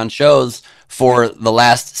been putting on shows for the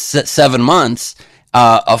last 7 months.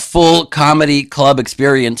 A full comedy club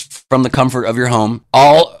experience from the comfort of your home,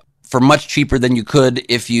 all for much cheaper than you could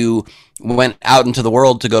if you went out into the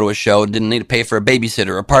world to go to a show and didn't need to pay for a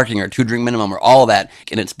babysitter or parking or 2-drink minimum or all of that.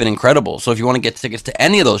 And it's been incredible. So if you want to get tickets to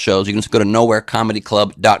any of those shows, you can just go to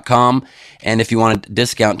nowherecomedyclub.com. And if you want a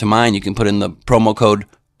discount to mine, you can put in the promo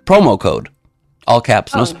code, all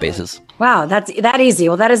caps, no spaces. Wow, that's that easy.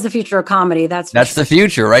 Well, that is the future of comedy. That's the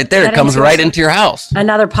future right there. It comes right into your house.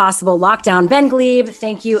 Another possible lockdown. Ben Gleib,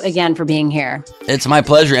 thank you again for being here. It's my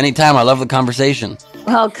pleasure. Anytime. I love the conversation.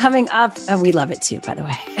 Well, coming up, and we love it too, by the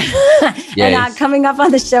way. And coming up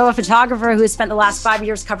on the show, a photographer who has spent the last 5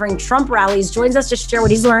 years covering Trump rallies joins us to share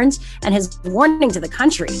what he's learned and his warning to the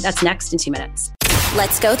country. That's next in 2 minutes.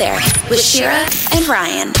 Let's go there with Shira and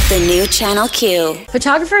Ryan, the new Channel Q.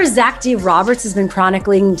 Photographer Zach D. Roberts has been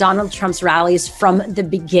chronicling Donald Trump's rallies from the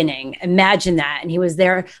beginning. Imagine that. And he was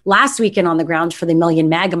there last weekend on the ground for the Million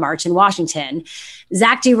MAGA March in Washington.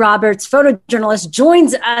 Zach D. Roberts, photojournalist,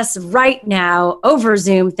 joins us right now over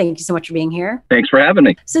Zoom. Thank you so much for being here. Thanks for having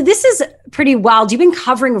me. So this is pretty wild. You've been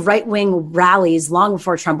covering right-wing rallies long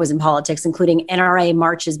before Trump was in politics, including NRA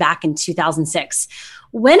marches back in 2006.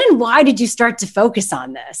 When and why did you start to focus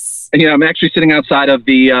on this? I'm actually sitting outside of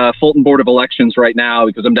the Fulton Board of Elections right now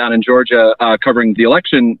because I'm down in Georgia covering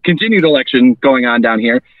the continued election going on down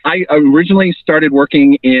here. I originally started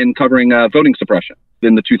working in covering voting suppression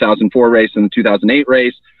in the 2004 race and the 2008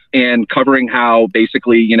 race, and covering how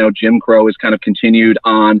basically, Jim Crow is kind of continued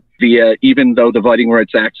on via, even though the Voting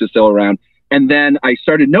Rights Act is still around. And then I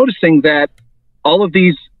started noticing that all of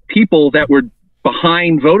these people that were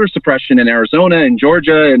behind voter suppression in Arizona and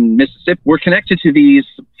Georgia and Mississippi were connected to these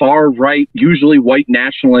far-right, usually white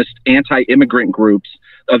nationalist, anti-immigrant groups.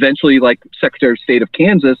 Eventually, like Secretary of State of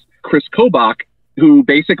Kansas, Chris Kobach, who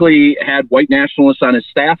basically had white nationalists on his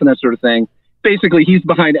staff and that sort of thing. Basically, he's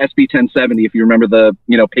behind SB 1070, if you remember the,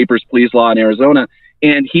 Papers, Please law in Arizona.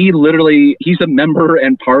 And he's a member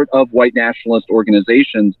and part of white nationalist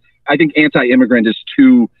organizations. I think anti-immigrant is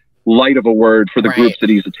too light of a word for the groups that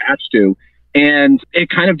he's attached to. And it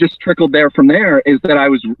kind of just trickled there from there, is that I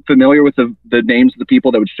was familiar with the names of the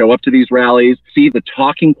people that would show up to these rallies, see the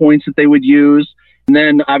talking points that they would use, and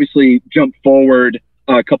then obviously jump forward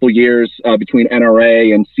a couple years between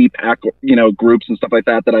NRA and CPAC, groups and stuff like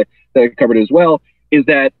that I covered as well, is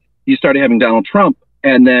that you started having Donald Trump,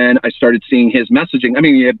 and then I started seeing his messaging. I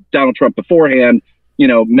mean, you had Donald Trump beforehand,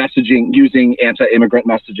 messaging, using anti-immigrant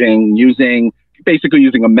messaging, using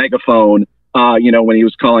a megaphone, when he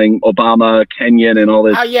was calling Obama Kenyan and all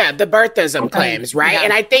this. Oh, yeah, the birthism claims, right? Yeah.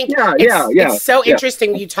 And I think it's so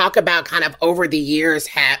interesting you talk about kind of over the years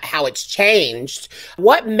how it's changed.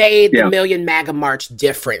 What made the Million MAGA March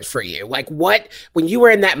different for you? Like when you were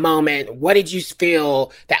in that moment, what did you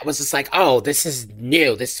feel that was just like, oh, this is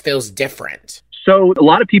new, this feels different? So a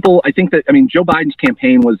lot of people, I think that, Joe Biden's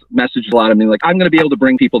campaign was messaged a lot. Like, I'm going to be able to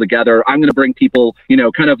bring people together. I'm going to bring people,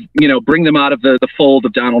 bring them out of the fold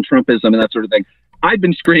of Donald Trumpism and that sort of thing. I've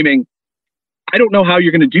been screaming, I don't know how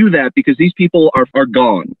you're going to do that, because these people are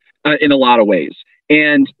gone in a lot of ways.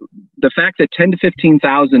 And the fact that 10 to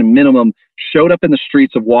 15,000 minimum showed up in the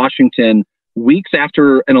streets of Washington weeks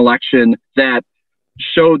after an election that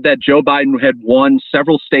showed that Joe Biden had won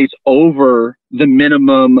several states over the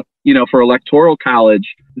minimum, for electoral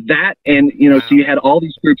college, that, and, so you had all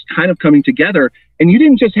these groups kind of coming together, and you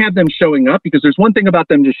didn't just have them showing up, because there's one thing about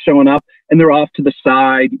them just showing up and they're off to the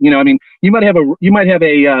side. You might have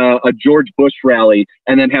a George Bush rally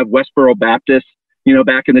and then have Westboro Baptist,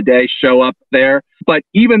 back in the day, show up there. But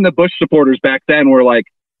even the Bush supporters back then were like,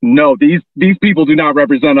 no, these people do not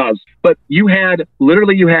represent us. But you had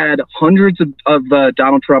hundreds of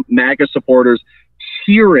Donald Trump MAGA supporters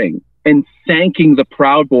cheering and thanking the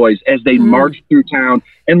Proud Boys as they marched through town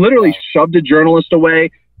and literally shoved a journalist away.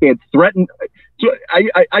 They had threatened. So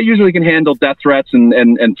I usually can handle death threats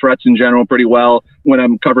and threats in general pretty well when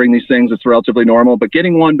I'm covering these things. It's relatively normal. But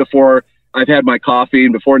getting one before I've had my coffee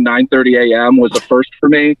and before 9:30 a.m. was a first for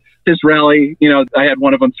me. This rally, I had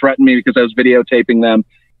one of them threaten me because I was videotaping them.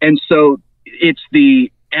 And so it's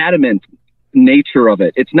the adamant nature of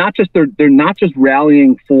it. It's not just they're not just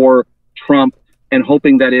rallying for Trump and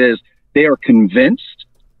hoping that they are convinced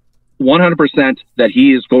 100% that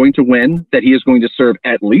he is going to win, that he is going to serve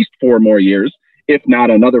at least 4 more years, if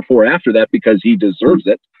not another 4 after that, because he deserves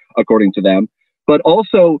it, according to them. But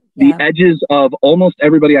also the edges of almost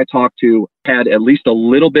everybody I talked to had at least a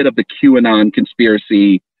little bit of the QAnon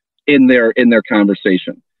conspiracy in their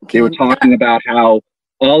conversation. They were talking about how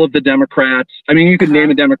all of the Democrats, you could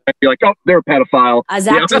name a Democrat, be like, oh, they're a pedophile.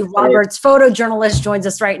 Zach D. Roberts, photojournalist, joins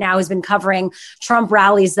us right now, who's been covering Trump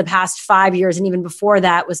rallies the past 5 years. And even before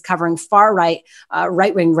that was covering far-right,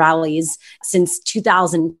 right-wing rallies since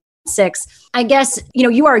 2006. I guess,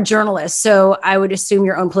 you are a journalist, so I would assume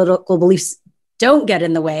your own political beliefs don't get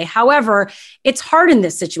in the way. However, it's hard in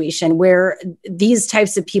this situation where these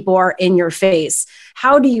types of people are in your face.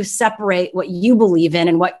 How do you separate what you believe in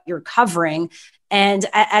and what you're covering? And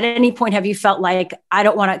at any point, have you felt like, I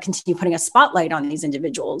don't want to continue putting a spotlight on these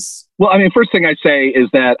individuals? Well, first thing I'd say is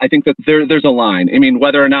that I think that there's a line.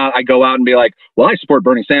 Whether or not I go out and be like, well, I support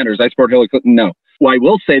Bernie Sanders, I support Hillary Clinton. No. What I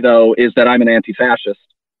will say, though, is that I'm an anti-fascist.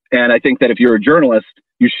 And I think that if you're a journalist,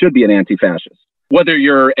 you should be an anti-fascist. Whether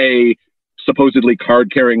you're a supposedly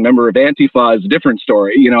card-carrying member of Antifa is a different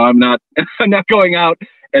story. I'm not going out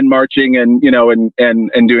and marching and,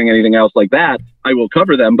 and doing anything else like that, I will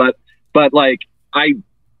cover them. But like, I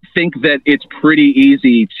think that it's pretty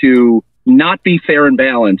easy to not be fair and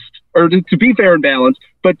balanced, or to be fair and balanced.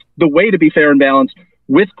 But the way to be fair and balanced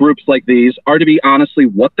with groups like these are to be honestly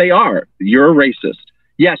what they are. You're a racist.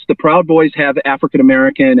 Yes, the Proud Boys have African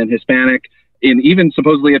American and Hispanic, and even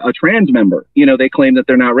supposedly a trans member. They claim that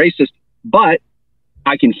they're not racist, but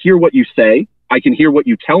I can hear what you say. I can hear what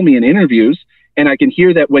you tell me in interviews. And I can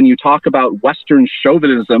hear that when you talk about Western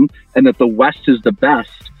chauvinism and that the West is the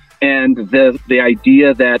best, and the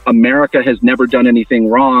idea that America has never done anything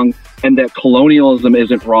wrong, and that colonialism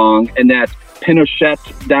isn't wrong, and that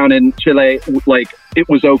Pinochet down in Chile, like, it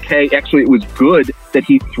was okay. Actually, it was good that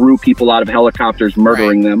he threw people out of helicopters,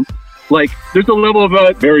 murdering them. Like, there's a level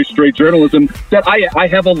of very straight journalism that I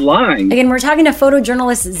have a line. Again, we're talking to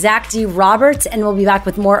photojournalist Zach D. Roberts, and we'll be back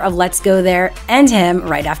with more of Let's Go There and him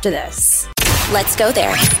right after this. Let's Go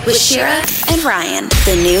There with Shira and Ryan,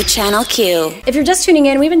 the new Channel Q. If you're just tuning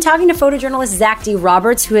in, we've been talking to photojournalist Zach D.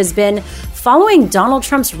 Roberts, who has been following Donald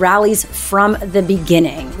Trump's rallies from the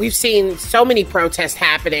beginning. We've seen so many protests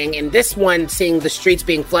happening, and this one, seeing the streets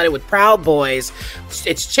being flooded with Proud Boys,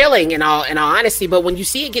 it's chilling in all honesty. But when you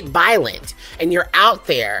see it get violent and you're out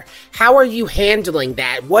there, how are you handling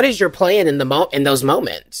that? What is your plan in those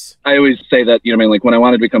moments? I always say that, like when I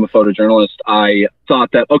wanted to become a photojournalist, I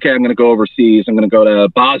thought that, okay, I'm going to go overseas. I'm going to go to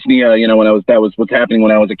Bosnia, that was what's happening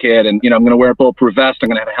when I was a kid. And, I'm going to wear a bulletproof vest. I'm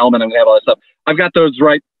going to have a helmet. I'm going to have all that stuff. I've got those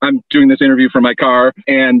right. I'm doing this interview from my car,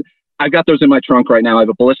 and I've got those in my trunk right now. I have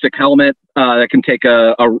a ballistic helmet that can take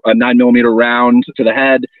a 9mm round to the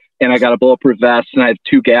head. And I got a bulletproof vest, and I have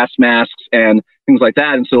 2 gas masks and things like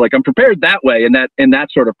that. And so I'm prepared that way in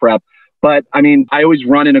that sort of prep. But I always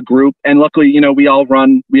run in a group, and luckily, we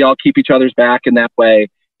all keep each other's back in that way.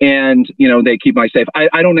 And, they keep me safe.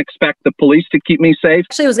 I don't expect the police to keep me safe.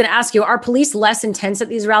 Actually, I was going to ask you, are police less intense at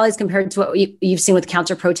these rallies compared to what you've seen with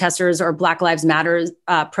counter protesters or Black Lives Matter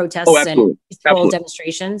protests and peaceful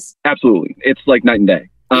demonstrations? Absolutely. It's like night and day.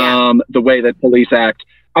 Yeah. The way that police act.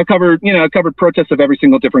 I covered protests of every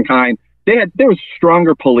single different kind. There was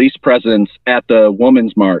stronger police presence at the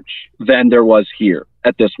Women's March than there was here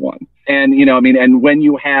at this one. And, and when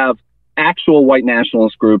you have actual white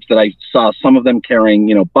nationalist groups that I saw some of them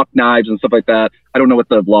carrying, buck knives and stuff like that. I don't know what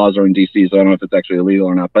the laws are in DC, so I don't know if it's actually illegal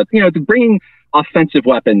or not. But, bringing offensive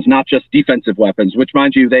weapons, not just defensive weapons, which,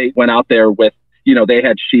 mind you, they went out there with, they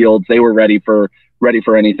had shields. They were ready for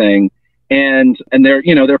anything. And they're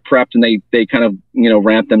prepped, and they kind of,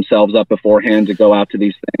 ramp themselves up beforehand to go out to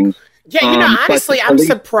these things. Yeah, honestly, I'm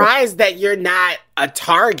surprised that you're not a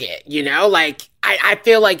target, like, I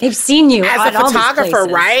feel like they've seen you as a photographer,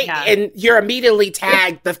 right? Yeah. And you're immediately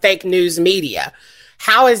tagged the fake news media.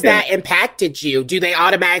 How has that impacted you? Do they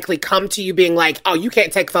automatically come to you being like, oh, you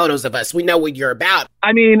can't take photos of us. We know what you're about.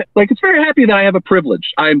 It's very happy that I have a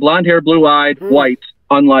privilege. I'm blonde hair, blue-eyed, white,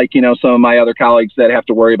 unlike, some of my other colleagues that have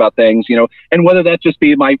to worry about things, and whether that just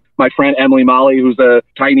be my friend Emily Molly, who's a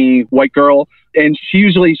tiny white girl. And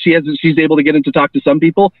she's able to get in to talk to some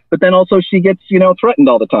people, but then also she gets, threatened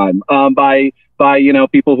all the time by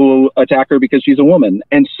people who attack her because she's a woman.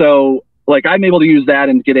 And so I'm able to use that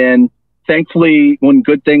and get in. Thankfully, one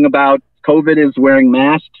good thing about COVID is wearing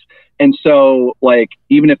masks. And so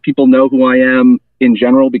even if people know who I am in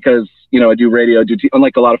general, because, I do radio,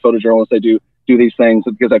 unlike a lot of photojournalists, I do these things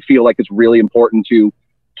because I feel like it's really important to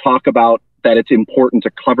talk about that. It's important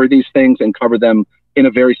to cover these things and cover them in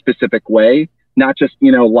a very specific way. Not just,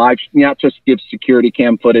 live, not just give security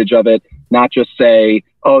cam footage of it, not just say,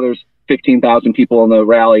 oh, there's 15,000 people in the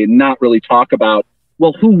rally, and not really talk about,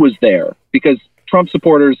 well, who was there? Because Trump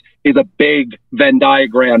supporters is a big Venn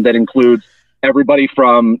diagram that includes everybody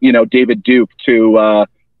from, David Duke to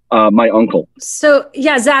my uncle. So,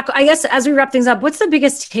 yeah, Zach, I guess as we wrap things up, what's the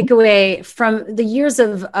biggest takeaway from the years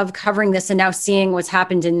of covering this and now seeing what's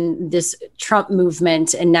happened in this Trump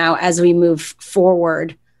movement? And now as we move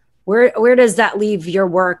forward, where does that leave your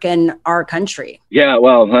work and our country? Yeah,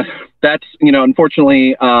 well, that's,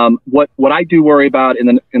 unfortunately, what I do worry about in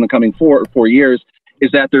the coming 4 years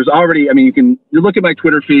is that there's already, you look at my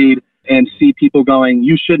Twitter feed and see people going,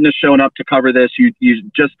 you shouldn't have shown up to cover this. You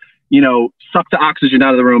just, suck the oxygen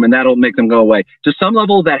out of the room and that'll make them go away. To some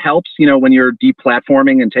level that helps, when you're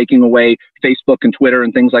deplatforming and taking away Facebook and Twitter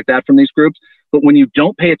and things like that from these groups. But when you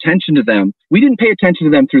don't pay attention to them, we didn't pay attention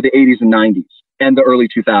to them through the 80s and 90s. And the early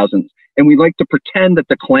 2000s. And we like to pretend that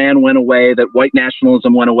the Klan went away, that white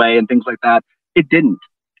nationalism went away and things like that. It didn't.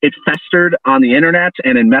 it festered on the internet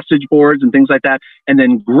and in message boards and things like that, and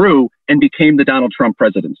then grew and became the Donald Trump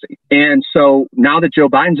presidency. And so now that Joe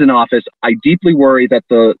Biden's in office, I deeply worry that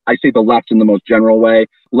the left in the most general way,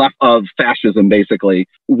 left of fascism basically,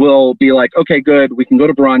 will be like, okay, good, we can go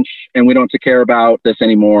to brunch and we don't have to care about this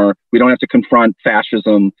anymore. We don't have to confront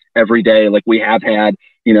fascism every day like we have had,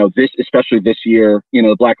 especially this year,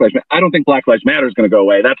 the Black Lives Matter. I don't think Black Lives Matter is going to go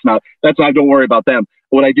away. I don't worry about them.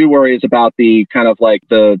 What I do worry is about the kind of like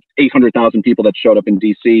the 800,000 people that showed up in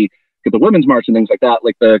DC at the Women's March and things like that,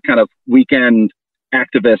 like the kind of weekend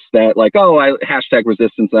activists that like, hashtag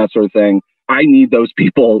resistance, that sort of thing. I need those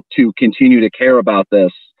people to continue to care about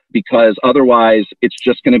this, because otherwise it's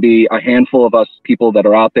just going to be a handful of us people that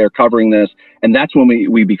are out there covering this. And that's when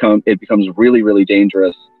it becomes really, really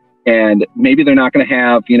dangerous. And maybe they're not going to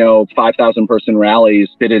have, 5,000 person rallies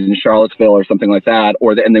fitted in Charlottesville or something like that,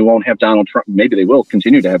 and they won't have Donald Trump. Maybe they will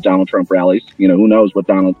continue to have Donald Trump rallies. Who knows what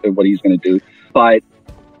he's going to do, but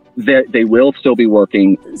they will still be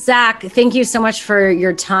working. Zach, thank you so much for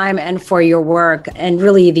your time and for your work. And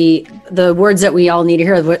really the words that we all need to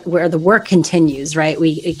hear, where the work continues, right?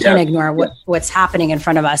 We can't ignore what's happening in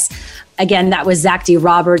front of us. Again, that was Zach D.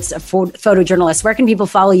 Roberts, a photojournalist. Where can people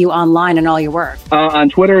follow you online and all your work? On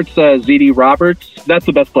Twitter, it's ZD Roberts. That's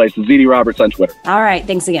the best place, ZD Roberts on Twitter. All right.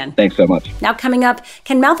 Thanks again. Thanks so much. Now coming up,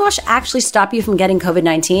 can mouthwash actually stop you from getting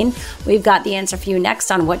COVID-19? We've got the answer for you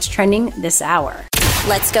next on What's Trending this hour.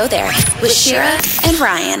 Let's go there with Shira and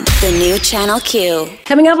Ryan, the new Channel Q.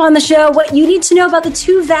 Coming up on the show, what you need to know about the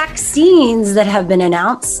 2 vaccines that have been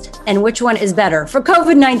announced and which one is better for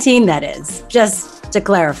COVID-19, that is, just to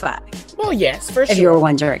clarify. Well, yes, for sure. If you were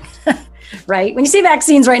wondering. Right? When you say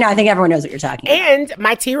vaccines right now, I think everyone knows what you're talking about. And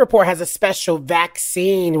my T Report has a special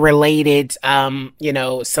vaccine-related,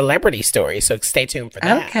 celebrity story. So stay tuned for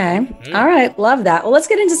that. Okay. Mm-hmm. All right. Love that. Well, let's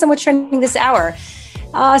get into some What's Trending this hour.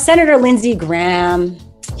 Senator Lindsey Graham,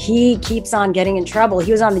 he keeps on getting in trouble.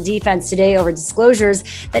 He was on the defense today over disclosures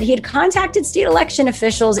that he had contacted state election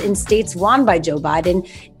officials in states won by Joe Biden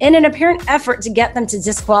in an apparent effort to get them to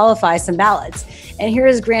disqualify some ballots. And here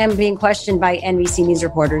is Graham being questioned by NBC News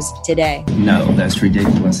reporters today. No, that's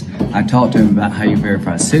ridiculous. I talked to him about how you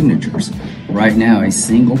verify signatures. Right now, a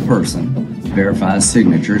single person verifies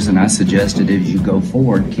signatures, and I suggested as you go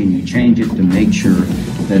forward, can you change it to make sure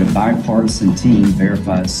that a bipartisan team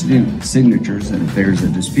verifies signatures, and if there's a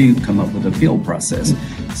dispute, come up with an appeal process.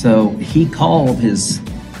 So his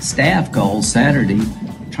staff called Saturday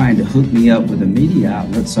trying to hook me up with a media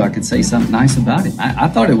outlet so I could say something nice about him. I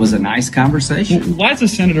thought it was a nice conversation. Why is a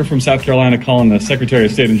senator from South Carolina calling the Secretary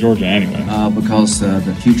of State in Georgia anyway? Because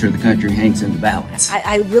the future of the country hangs in the balance.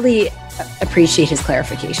 I really appreciate his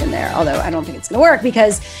clarification there, although I don't think it's going to work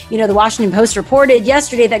because, the Washington Post reported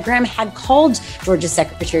yesterday that Graham had called Georgia's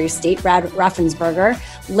Secretary of State, Brad Raffensperger,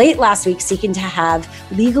 late last week seeking to have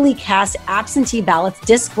legally cast absentee ballots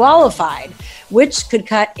disqualified, which could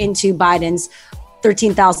cut into Biden's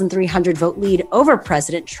 13,300 vote lead over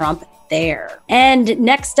President Trump there. And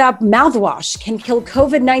next up, mouthwash can kill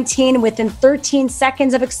COVID-19 within 13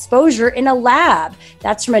 seconds of exposure in a lab.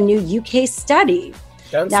 That's from a new UK study.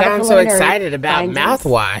 Don't sound so excited about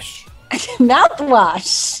mouthwash.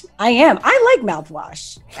 Mouthwash. I am. I like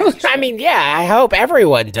mouthwash. I mean, yeah, I hope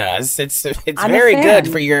everyone does. It's very good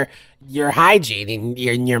for your hygiene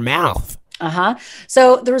in your mouth.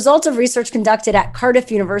 So the results of research conducted at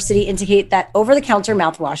Cardiff University indicate that over-the-counter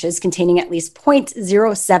mouthwashes containing at least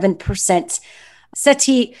 0.07%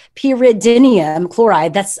 cetipyridinium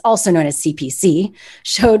chloride, that's also known as CPC,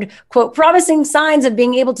 showed, quote, promising signs of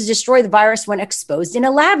being able to destroy the virus when exposed in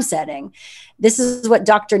a lab setting. This is what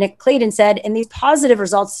Dr. Nick Clayton said, and these positive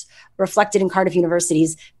results reflected in Cardiff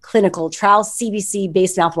University's clinical trial.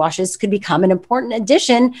 CBC-based mouthwashes could become an important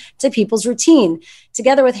addition to people's routine,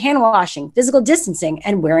 together with hand washing, physical distancing,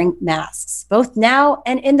 and wearing masks, both now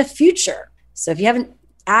and in the future. So if you haven't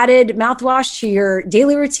added mouthwash to your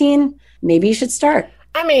daily routine, maybe you should start.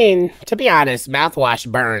 I mean, to be honest, mouthwash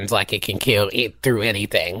burns like it can kill it through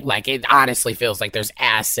anything. Like, it honestly feels like there's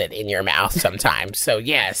acid in your mouth sometimes. So,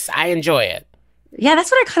 yes, I enjoy it. Yeah,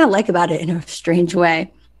 that's what I kind of like about it in a strange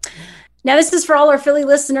way. Now, this is for all our Philly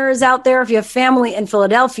listeners out there. If you have family in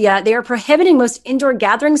Philadelphia, they are prohibiting most indoor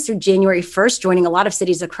gatherings through January 1st, joining a lot of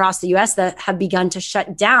cities across the U.S. that have begun to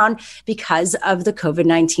shut down because of the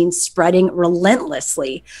COVID-19 spreading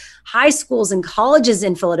relentlessly. High schools and colleges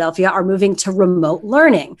in Philadelphia are moving to remote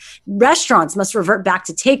learning. Restaurants must revert back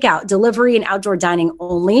to takeout, delivery, and outdoor dining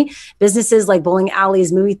only. Businesses like bowling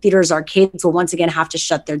alleys, movie theaters, arcades will once again have to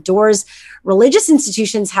shut their doors. Religious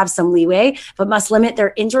institutions have some leeway, but must limit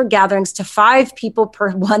their indoor gatherings to 5 people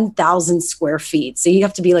per 1,000 square feet. So you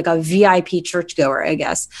have to be like a VIP churchgoer, I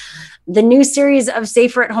guess. The new series of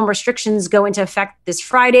safer at home restrictions go into effect this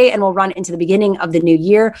Friday and will run into the beginning of the new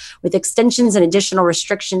year, with extensions and additional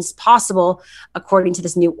restrictions possible according to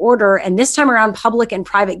this new order. And this time around, public and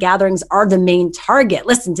private gatherings are the main target.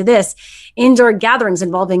 Listen to this. Indoor gatherings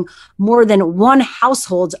involving more than one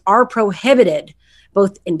household are prohibited,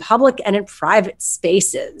 both in public and in private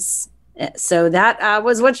spaces. So that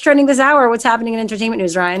was what's trending this hour. What's happening in entertainment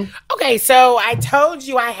news, Ryan? Okay, so I told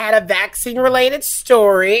you I had a vaccine-related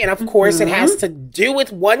story, and of course it has to do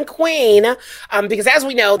with one queen, because as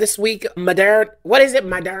we know, this week, Moderna.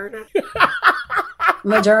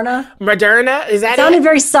 Moderna? Is that it? Sounded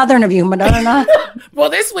very Southern of you, Moderna. Well,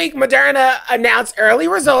 this week, Moderna announced early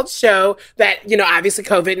results show that, obviously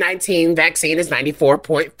COVID-19 vaccine is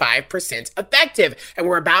 94.5% effective, and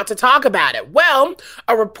we're about to talk about it. Well,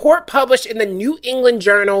 a report published in the New England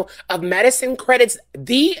Journal of Medicine credits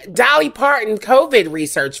the Dolly Parton COVID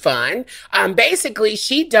Research Fund. Basically,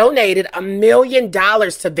 she donated $1 million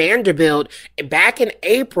to Vanderbilt back in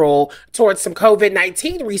April towards some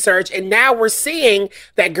COVID-19 research, and now we're seeing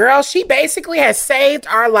that girl, she basically has saved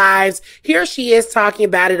our lives. Here she is talking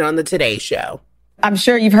about it on the Today Show. I'm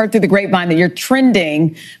sure you've heard through the grapevine that you're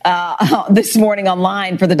trending this morning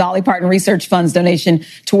online for the Dolly Parton Research Fund's donation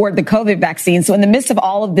toward the COVID vaccine. So in the midst of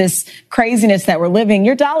all of this craziness that we're living,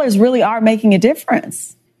 your dollars really are making a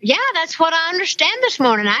difference. Yeah, that's what I understand this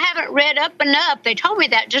morning. I haven't read up enough. They told me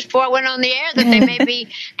that just before I went on the air, that they may be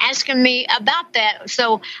asking me about that.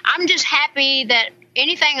 So I'm just happy that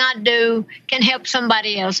anything I do can help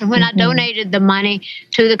somebody else. And when I donated the money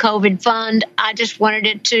to the COVID fund, I just wanted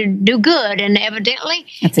it to do good. And evidently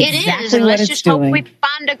it is. And let's just hope we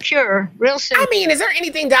find a cure real soon. I mean, is there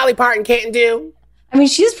anything Dolly Parton can't do? I mean,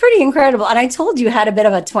 she's pretty incredible. And I told you had a bit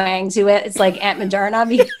of a twang to it. It's like Aunt Moderna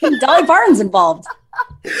because Dolly Parton's involved.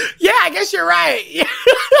 Yeah, I guess you're right.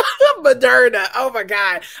 Moderna. Oh my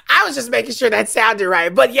God. I was just making sure that sounded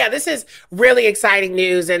right. But yeah, this is really exciting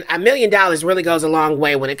news. And $1 million really goes a long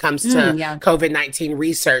way when it comes to COVID-19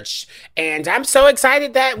 research. And I'm so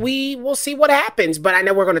excited that we will see what happens. But I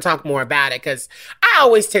know we're going to talk more about it because I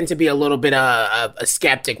always tend to be a little bit of a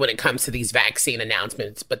skeptic when it comes to these vaccine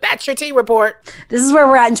announcements. But that's your T report. This is where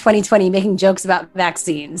we're at in 2020, making jokes about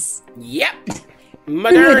vaccines. Yep. Moderna.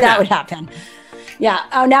 Who knew that would happen? Yeah.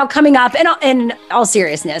 Now coming up, in all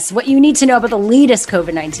seriousness, what you need to know about the latest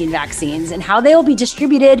COVID-19 vaccines and how they will be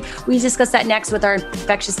distributed. We discuss that next with our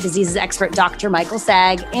infectious diseases expert, Dr. Michael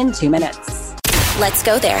Sag, in 2 minutes. Let's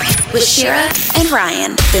go there with Shira and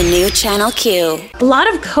Ryan, the new Channel Q. A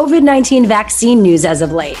lot of COVID-19 vaccine news as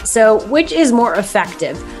of late. So which is more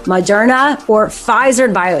effective, Moderna or Pfizer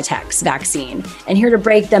and BioNTech's vaccine? And here to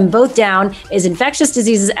break them both down is infectious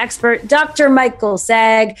diseases expert, Dr. Michael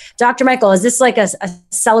Sag. Dr. Michael, is this like a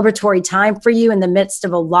celebratory time for you in the midst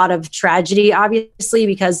of a lot of tragedy, obviously,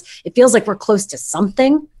 because it feels like we're close to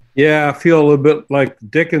something? Yeah, I feel a little bit like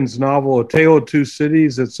Dickens' novel, A Tale of Two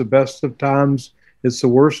Cities. It's the best of times. It's the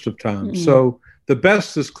worst of times. Mm-hmm. So the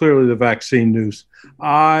best is clearly the vaccine news.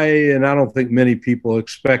 I don't think many people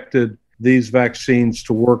expected these vaccines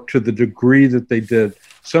to work to the degree that they did.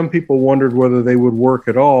 Some people wondered whether they would work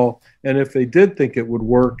at all. And if they did think it would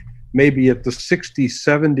work, maybe at the 60,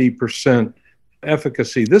 70%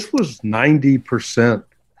 efficacy. This was 90%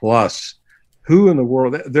 plus. Who in the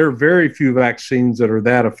world? There are very few vaccines that are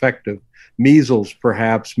that effective. Measles,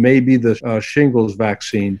 perhaps, maybe the shingles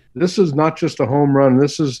vaccine. This is not just a home run.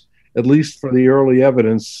 This is, at least for the early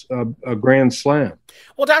evidence, a grand slam.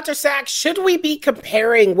 Well, Dr. Sachs, should we be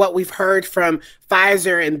comparing what we've heard from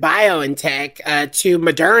Pfizer and BioNTech to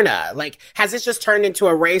Moderna? Like, has this just turned into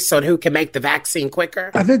a race on who can make the vaccine quicker?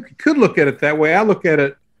 I think you could look at it that way. I look at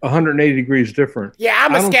it 180 degrees different. Yeah,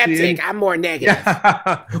 I'm a skeptic. I'm more negative.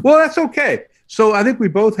 Well, that's okay. So I think we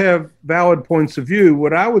both have valid points of view.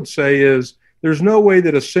 What I would say is there's no way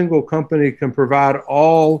that a single company can provide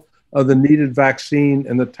all of the needed vaccine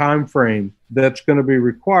and the time frame that's going to be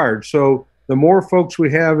required. So the more folks we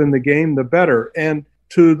have in the game, the better. And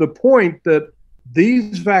to the point that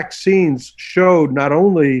these vaccines showed not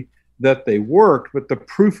only that they worked, but the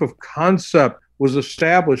proof of concept was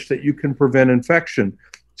established that you can prevent infection.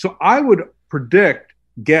 So I would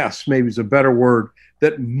guess maybe is a better word,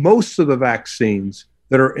 that most of the vaccines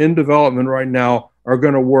that are in development right now are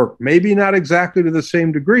going to work. Maybe not exactly to the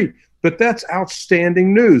same degree, but that's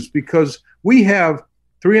outstanding news because we have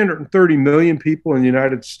 330 million people in the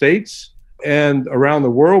United States, and around the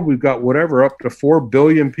world, we've got up to 4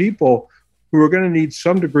 billion people who are going to need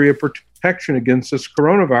some degree of protection against this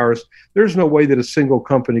coronavirus. There's no way that a single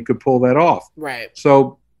company could pull that off. Right.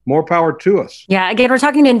 So more power to us. Yeah. Again, we're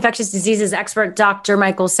talking to infectious diseases expert, Dr.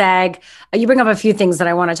 Michael Saag. You bring up a few things that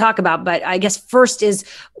I want to talk about, but I guess first is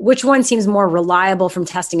which one seems more reliable from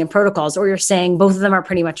testing and protocols? Or you're saying both of them are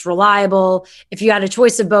pretty much reliable. If you had a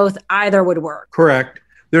choice of both, either would work. Correct.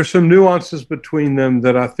 There's some nuances between them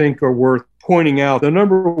that I think are worth pointing out. The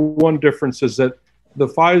number one difference is that the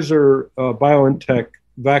Pfizer BioNTech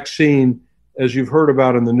vaccine, as you've heard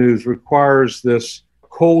about in the news, requires this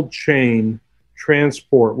cold chain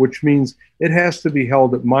transport, which means it has to be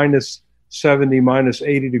held at minus 70, minus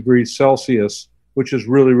 80 degrees Celsius, which is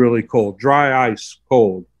really, really cold, dry ice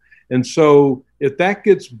cold. And so if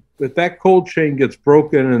that cold chain gets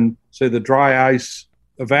broken and say the dry ice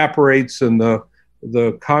evaporates and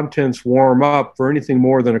the contents warm up for anything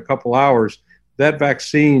more than a couple hours, that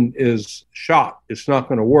vaccine is shot. It's not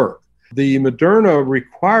going to work. The Moderna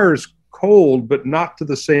requires cold, but not to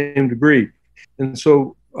the same degree. And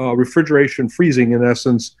so refrigeration, freezing, in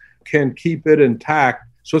essence, can keep it intact.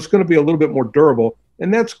 So it's going to be a little bit more durable.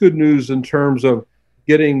 And that's good news in terms of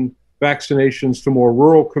getting vaccinations to more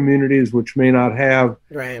rural communities, which may not have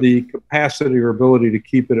the capacity or ability to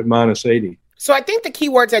keep it at minus 80. So I think the key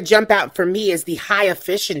words that jump out for me is the high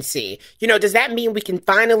efficiency. Does that mean we can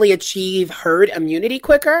finally achieve herd immunity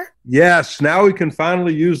quicker? Yes. Now we can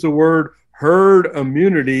finally use the word herd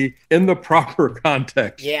immunity in the proper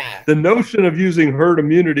context. Yeah. The notion of using herd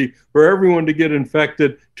immunity for everyone to get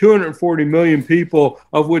infected, 240 million people,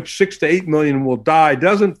 of which 6 to 8 million will die,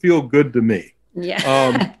 doesn't feel good to me.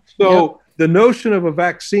 Yeah. The notion of a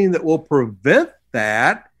vaccine that will prevent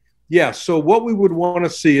that, yes. So what we would want to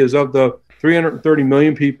see is of the 330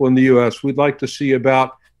 million people in the U.S., we'd like to see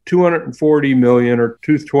about 240 million or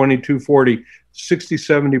 220, 240, 60,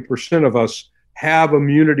 70% of us have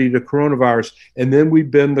immunity to coronavirus, and then we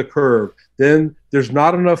bend the curve. Then there's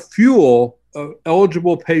not enough fuel of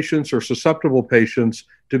eligible patients or susceptible patients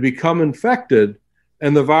to become infected,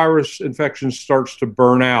 and the virus infection starts to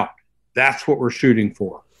burn out. That's what we're shooting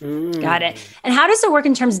for. Got it. And how does it work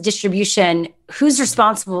in terms of distribution? Who's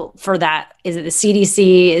responsible for that? Is it the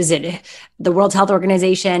CDC? Is it the World Health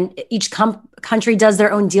Organization? Each country does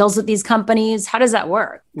their own deals with these companies. How does that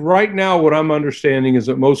work? Right now, what I'm understanding is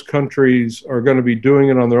that most countries are going to be doing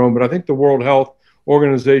it on their own, but I think the World Health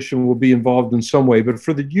Organization will be involved in some way. But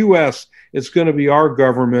for the U.S., it's going to be our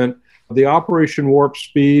government. The Operation Warp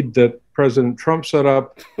Speed that President Trump set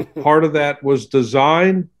up, part of that was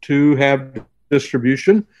designed to have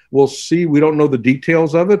distribution. We'll see. We don't know the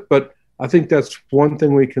details of it, but I think that's one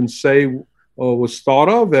thing we can say was thought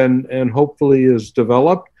of and hopefully is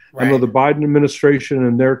developed. Right. I know the Biden administration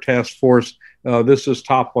and their task force, this is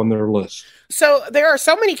top on their list. So there are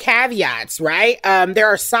so many caveats, right? There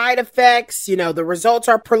are side effects, the results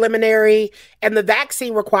are preliminary, and the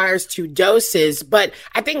vaccine requires 2 doses. But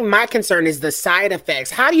I think my concern is the side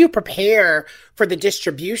effects. How do you prepare for the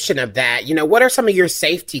distribution of that? What are some of your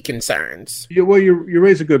safety concerns? Yeah, well, you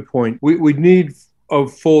raise a good point. We need a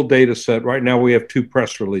full data set. Right now we have 2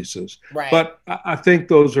 press releases, right. But I think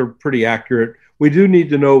those are pretty accurate. We do need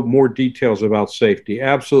to know more details about safety,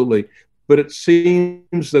 absolutely. But it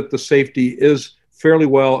seems that the safety is fairly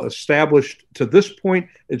well established to this point.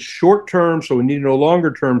 It's short term, so we need no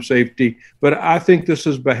longer term safety. But I think this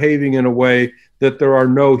is behaving in a way that there are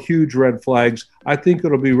no huge red flags. I think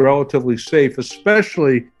it'll be relatively safe,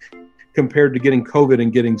 especially compared to getting COVID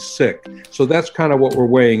and getting sick. So that's kind of what we're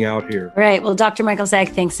weighing out here. Right. Well, Dr. Michael Saag,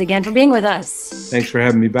 thanks again for being with us. Thanks for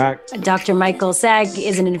having me back. Dr. Michael Saag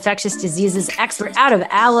is an infectious diseases expert out of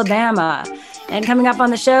Alabama. And coming up on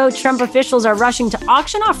the show, Trump officials are rushing to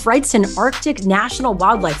auction off rights to an Arctic National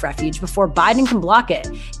Wildlife Refuge before Biden can block it.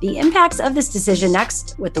 The impacts of this decision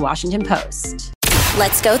next with the Washington Post.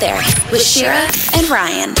 Let's go there with Shira and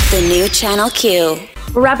Ryan, the new Channel Q.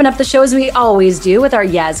 We're wrapping up the show as we always do with our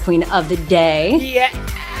Yaz Queen of the day.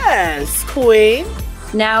 Yes, Queen.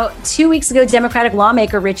 Now, 2 weeks ago, Democratic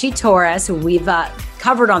lawmaker Richie Torres, who we've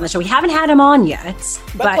covered on the show, we haven't had him on yet,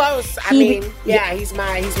 but close. He's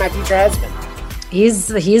my future husband.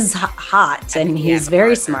 He's hot and he's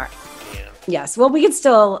very smart. Yes. Well, we could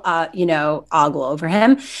still, ogle over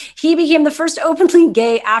him. He became the first openly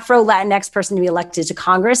gay Afro-Latinx person to be elected to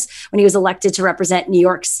Congress when he was elected to represent New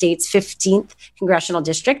York State's 15th congressional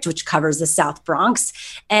district, which covers the South Bronx.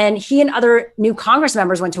 And he and other new Congress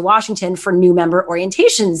members went to Washington for new member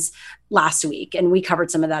orientations last week, and we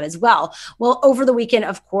covered some of that as well. Well, over the weekend,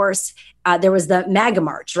 of course, there was the MAGA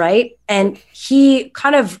march, right? And he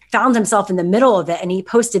kind of found himself in the middle of it. And he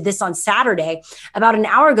posted this on Saturday. About an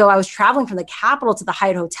hour ago, I was traveling from the Capitol to the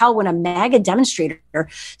Hyatt Hotel when a MAGA demonstrator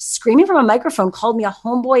screaming from a microphone called me a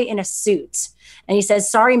homeboy in a suit. And he says,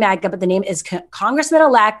 sorry, MAGA, but the name is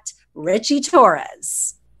Congressman-elect Richie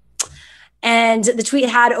Torres. And the tweet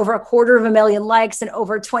had over 250,000 likes and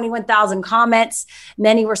over 21,000 comments.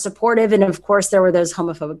 Many were supportive. And of course, there were those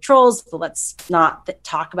homophobic trolls, but let's not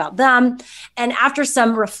talk about them. And after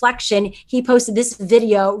some reflection, he posted this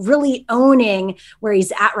video really owning where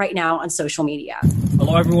he's at right now on social media.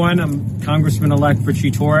 Hello, everyone. I'm Congressman-elect Richie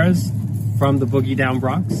Torres from the Boogie Down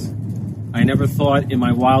Bronx. I never thought in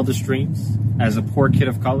my wildest dreams, as a poor kid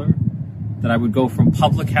of color, that I would go from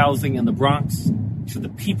public housing in the Bronx to the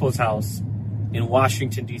People's House in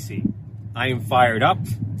Washington, D.C. I am fired up,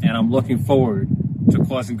 and I'm looking forward to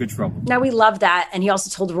causing good trouble. Now, we love that. And he also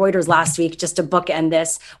told Reuters last week, just to bookend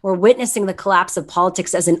this, we're witnessing the collapse of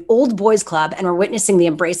politics as an old boys club, and we're witnessing the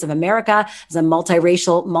embrace of America as a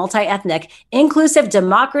multiracial, multi-ethnic, inclusive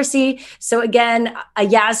democracy. So again, a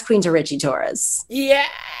yes queen to Richie Torres.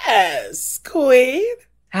 Yes, queen.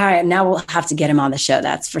 All right, now we'll have to get him on the show,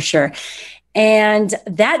 that's for sure. And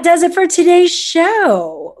that does it for today's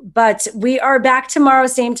show. But we are back tomorrow,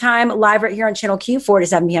 same time, live right here on Channel Q, 4 to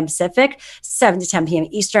 7 p.m. Pacific, 7 to 10 p.m.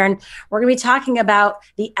 Eastern. We're going to be talking about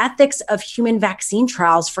the ethics of human vaccine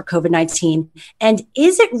trials for COVID-19. And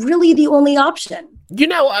is it really the only option? You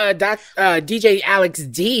know, DJ Alex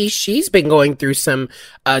D, she's been going through some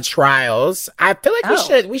trials. I feel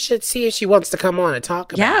like we should see if she wants to come on and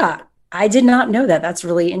talk about it. I did not know that. That's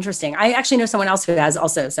really interesting. I actually know someone else who has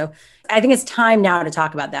also. So I think it's time now to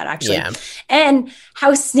talk about that, actually. Yeah. And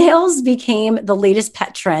how snails became the latest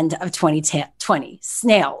pet trend of 2020.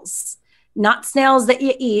 Snails. Not snails that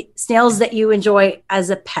you eat, snails that you enjoy as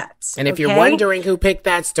a pet. And if you're wondering who picked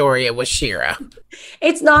that story, it was Shira.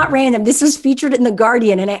 It's not random. This was featured in The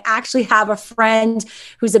Guardian. And I actually have a friend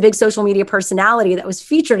who's a big social media personality that was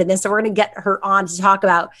featured in this. So we're going to get her on to talk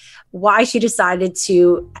about why she decided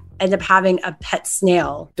to end up having a pet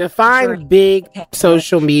snail. Define big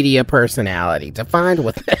social media personality. Define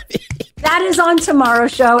what that is. That is on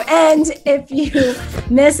tomorrow's show. And if you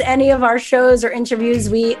miss any of our shows or interviews,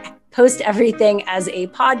 we post everything as a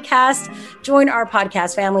podcast. Join our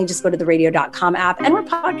podcast family. Just go to the radio.com app and where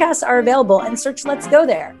podcasts are available and search Let's Go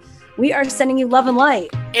There. We are sending you love and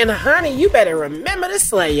light. And honey, you better remember to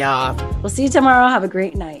slay, y'all. We'll see you tomorrow. Have a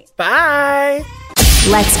great night. Bye.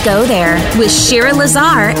 Let's Go There with Shira Lazar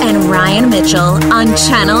and Ryan Mitchell on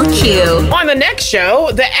Channel Q. On the next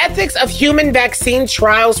show, the ethics of human vaccine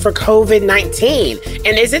trials for COVID-19.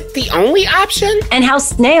 And is it the only option? And how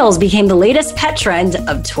snails became the latest pet trend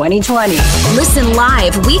of 2020. Listen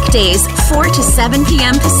live weekdays 4 to 7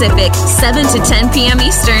 p.m. Pacific, 7 to 10 p.m.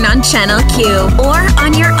 Eastern on Channel Q. Or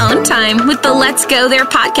on your own time with the Let's Go There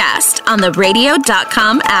podcast on the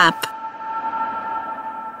radio.com app.